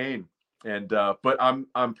Matt Cain. And but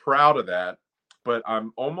I'm proud of that. But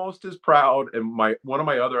I'm almost as proud. And one of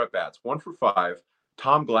my other at bats, 1 for 5.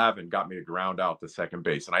 Tom Glavine got me to ground out to second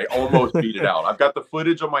base, and I almost beat it out. I've got the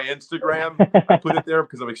footage on my Instagram. I put it there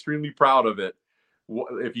because I'm extremely proud of it.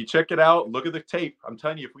 If you check it out, look at the tape. I'm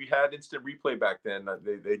telling you, if we had instant replay back then,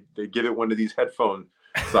 they give it one of these headphone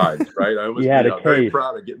sides, right? I was very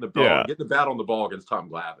proud of getting the ball, getting the bat on the ball against Tom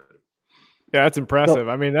Glavine. Yeah, that's impressive.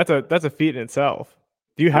 I mean, that's a feat in itself.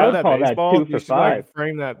 Do you have that baseball? You should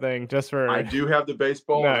frame that thing just for. I do have the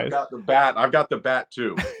baseball. Nice. I've got the bat. I've got the bat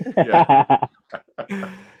too. Yeah.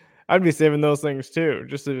 I'd be saving those things too,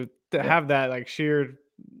 just to have that like sheer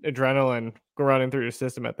adrenaline running through your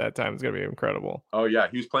system at that time. It's gonna be incredible. Oh yeah,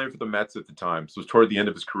 he was playing for the Mets at the time, so it was toward the end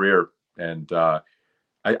of his career, and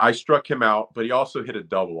I struck him out, but he also hit a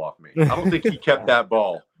double off me. I don't think he kept that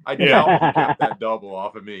ball. I doubt he kept that double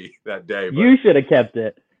off of me that day. But... You should have kept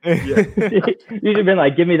it. Yeah. You should have been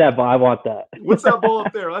like, give me that ball. I want that. What's that ball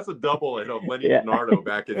up there? That's a double I hit Lenny DiNardo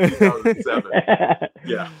back in 2007.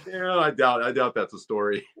 Yeah, I doubt that's a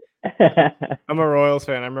story. I'm a Royals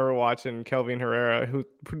fan. I remember watching Kelvin Herrera, who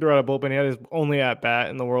threw out a bullpen. He had his only at bat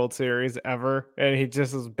in the World Series ever, and he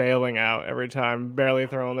just was bailing out every time, barely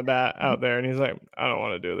throwing the bat out there. And he's like, I don't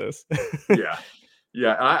want to do this.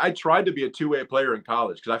 Yeah. And I tried to be a two-way player in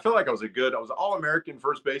college because I felt like I was an All-American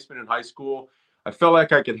first baseman in high school. I felt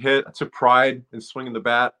like I could hit. I took pride in swinging the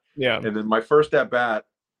bat. Yeah. And then my first at bat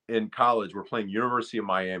in college, we're playing University of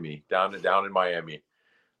Miami down in Miami,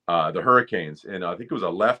 the Hurricanes, and I think it was a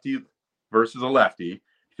lefty versus a lefty.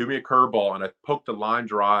 He threw me a curveball, and I poked the line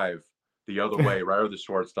drive the other way, right over the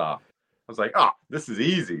shortstop. I was like, this is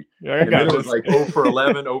easy. Yeah, and then it was like 0 for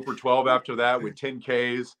 11, 0 for 12 after that with 10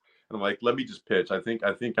 Ks. And I'm like, let me just pitch. I think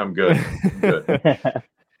I'm good.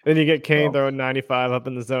 Then you get Kane throwing 95 up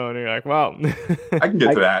in the zone, and you're like, well. I can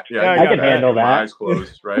get to that. Yeah, I can handle that. My eyes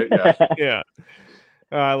closed, right? Yeah. Yeah.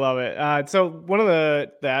 I love it. So one of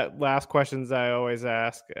that last questions I always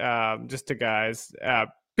ask, just to guys,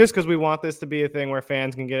 just because we want this to be a thing where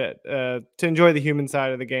fans can get to enjoy the human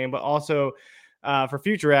side of the game, but also for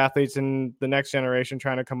future athletes and the next generation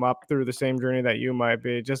trying to come up through the same journey that you might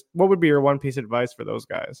be. Just what would be your one piece of advice for those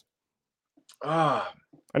guys?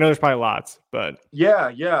 I know there's probably lots, but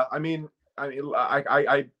yeah. I mean,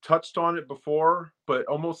 I touched on it before, but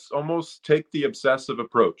almost take the obsessive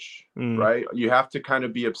approach, right? You have to kind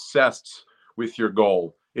of be obsessed with your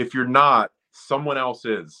goal. If you're not, someone else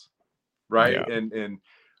is, right? Yeah. And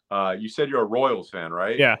you said you're a Royals fan,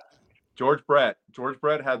 right? Yeah. George Brett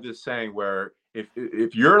had this saying where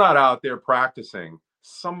if you're not out there practicing,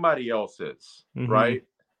 somebody else is, right?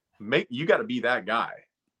 You got to be that guy.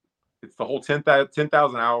 It's the whole 10,000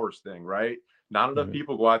 hours thing, right? Not enough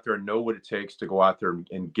people go out there and know what it takes to go out there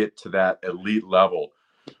and get to that elite level.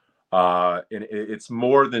 And it's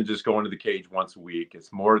more than just going to the cage once a week.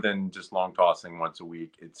 It's more than just long tossing once a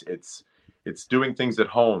week. It's doing things at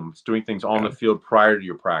home. It's doing things on the field prior to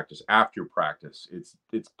your practice, after your practice.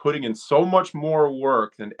 It's putting in so much more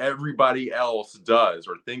work than everybody else does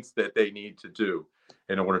or thinks that they need to do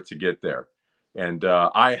in order to get there. And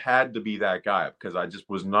I had to be that guy because I just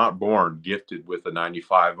was not born gifted with a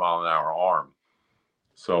 95-mile-an-hour arm.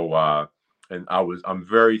 So, and I'm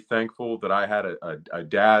very thankful that I had a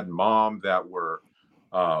dad and mom that were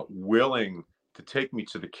willing to take me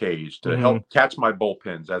to the cage to help catch my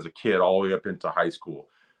bullpens as a kid all the way up into high school.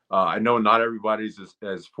 I know not everybody's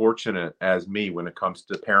as fortunate as me when it comes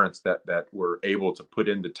to parents that were able to put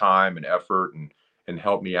in the time and effort and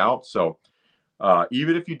help me out. So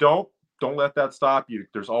even if you don't let that stop you.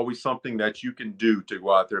 There's always something that you can do to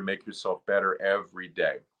go out there and make yourself better every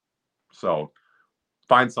day. So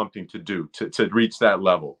find something to do to reach that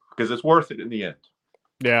level because it's worth it in the end.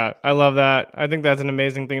 Yeah, I love that. I think that's an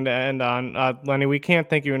amazing thing to end on. Lenny, we can't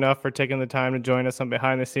thank you enough for taking the time to join us on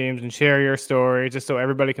Behind the Scenes and share your story just so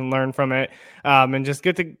everybody can learn from it and just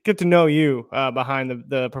get to know you behind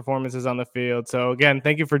the performances on the field. So again,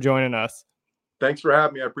 thank you for joining us. Thanks for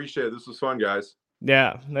having me. I appreciate it. This was fun, guys.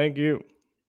 Yeah, thank you.